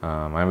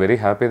ஐம் வெரி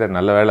ஹாப்பி தட்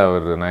நல்ல வேளை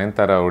அவர்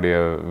நயன்தாராவுடைய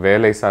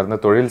வேலை சார்ந்த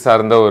தொழில்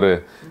சார்ந்த ஒரு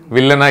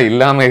வில்லனாக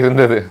இல்லாமல்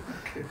இருந்தது.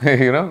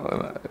 You know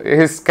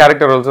his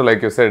character also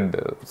like you said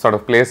sort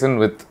of place in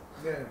with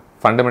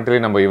fundamentally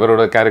நம்ம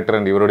இவரோட கேரக்டர்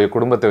அண்ட் இவருடைய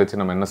குடும்பத்தை வச்சு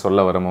நம்ம என்ன சொல்ல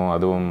வரமோ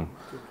அதுவும்.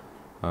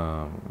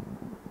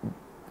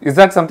 Is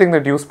that something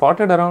that you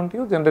spotted around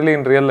you generally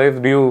in real life?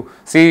 To you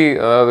see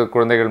அதாவது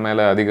குழந்தைகள்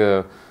மேலே அதிக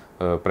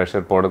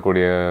ப்ரெஷர்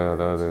போடக்கூடிய,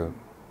 அதாவது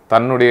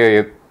தன்னுடைய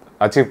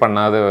அச்சீவ்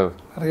பண்ணாத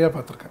நிறையா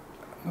பார்த்துருக்கேன்,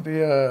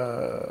 நிறைய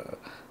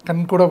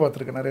கண் கூட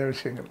பார்த்துருக்கேன் நிறைய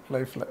விஷயங்கள்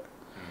லைஃப்பில்.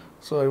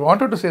 So I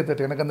wanted to say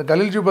that எனக்கு அந்த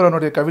கலில்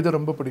ஜிப்ரானுடைய கவிதை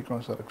ரொம்ப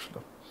பிடிக்கும் சார்.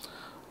 ஆக்சுவலாக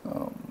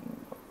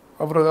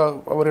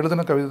அவர்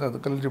எழுதின கவிதை தான் அது.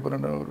 கலில்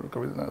ஜிப்ரான் ஒரு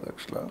கவிதை தான் அது.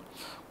 ஆக்சுவலாக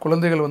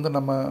குழந்தைகள் வந்து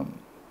நம்ம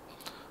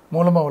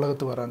மூலமாக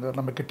உலகத்துக்கு வராங்க,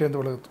 நம்ம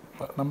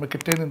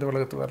கிட்டேருந்து இந்த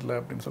உலகத்துக்கு வரல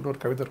அப்படின்னு சொல்லிட்டு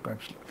ஒரு கவிதை இருக்கும்.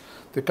 ஆக்சுவலாக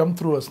தி come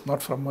through as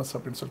not from us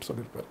அப்படின்னு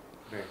சொல்லியிருப்பார்.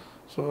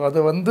 ஸோ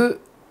அதை வந்து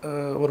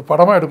ஒரு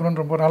படமாக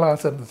எடுக்கணும்னு ரொம்ப நாளாக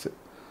ஆசை இருந்துச்சு.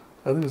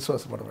 அது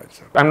விஸ்வாசம் படம்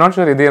ஆயிடுச்சு. ஐம் நாட்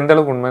ஷூர் இது எந்த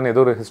அளவுக்கு உண்மையான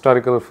ஏதோ ஒரு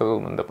ஹிஸ்டாரிக்கல்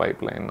ஃபில்ம் இந்த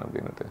பைப் லைன்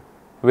அப்படின்ட்டு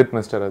வித்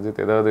மிஸ்டர் அஜித்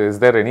ஏதாவது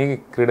is there any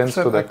கிரெடென்ஸ்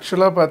to that?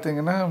 ஆக்சுவலாக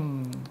பார்த்தீங்கன்னா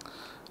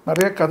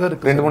நிறைய கதை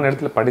இருக்குது. 2-3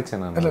 இடத்துல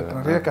படித்தேன் நான். இல்லை,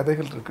 நிறைய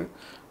கதைகள் இருக்குது.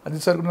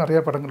 அஜித் சார் கூட நிறைய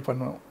படங்கள்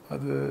பண்ணுவோம்.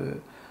 அது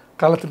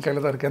காலத்தின்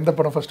கையில் தான் இருக்குது. எந்த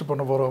படம் ஃபஸ்ட்டு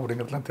பண்ண போகிறோம்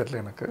அப்படிங்கிறதுலாம்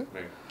தெரியல எனக்கு.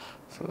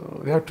 So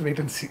we have to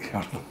wait and sea.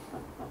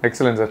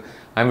 Excellent sir.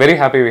 I am very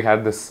happy we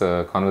had this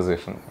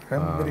conversation.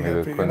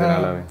 கொஞ்ச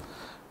நாளாகவே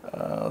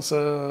ஸோ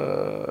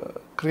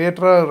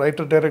கிரியேட்டராக,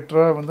 ரைட்டர்,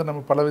 டைரக்டராக வந்து நம்ம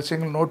பல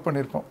விஷயங்கள் நோட்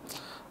பண்ணியிருக்கோம்.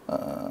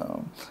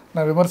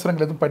 நான்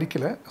விமர்சனங்கள் எதுவும்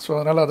படிக்கலை. ஸோ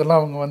அதனால் அதெல்லாம்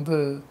அவங்க வந்து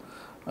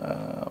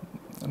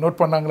நோட்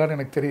பண்ணாங்களான்னு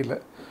எனக்கு தெரியல.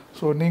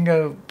 ஸோ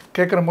நீங்கள்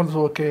கேட்குற போது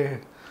okay,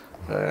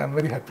 I am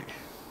very happy.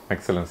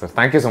 Excellent sir.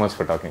 Thank you so much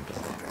for talking to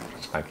me.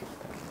 Thank you.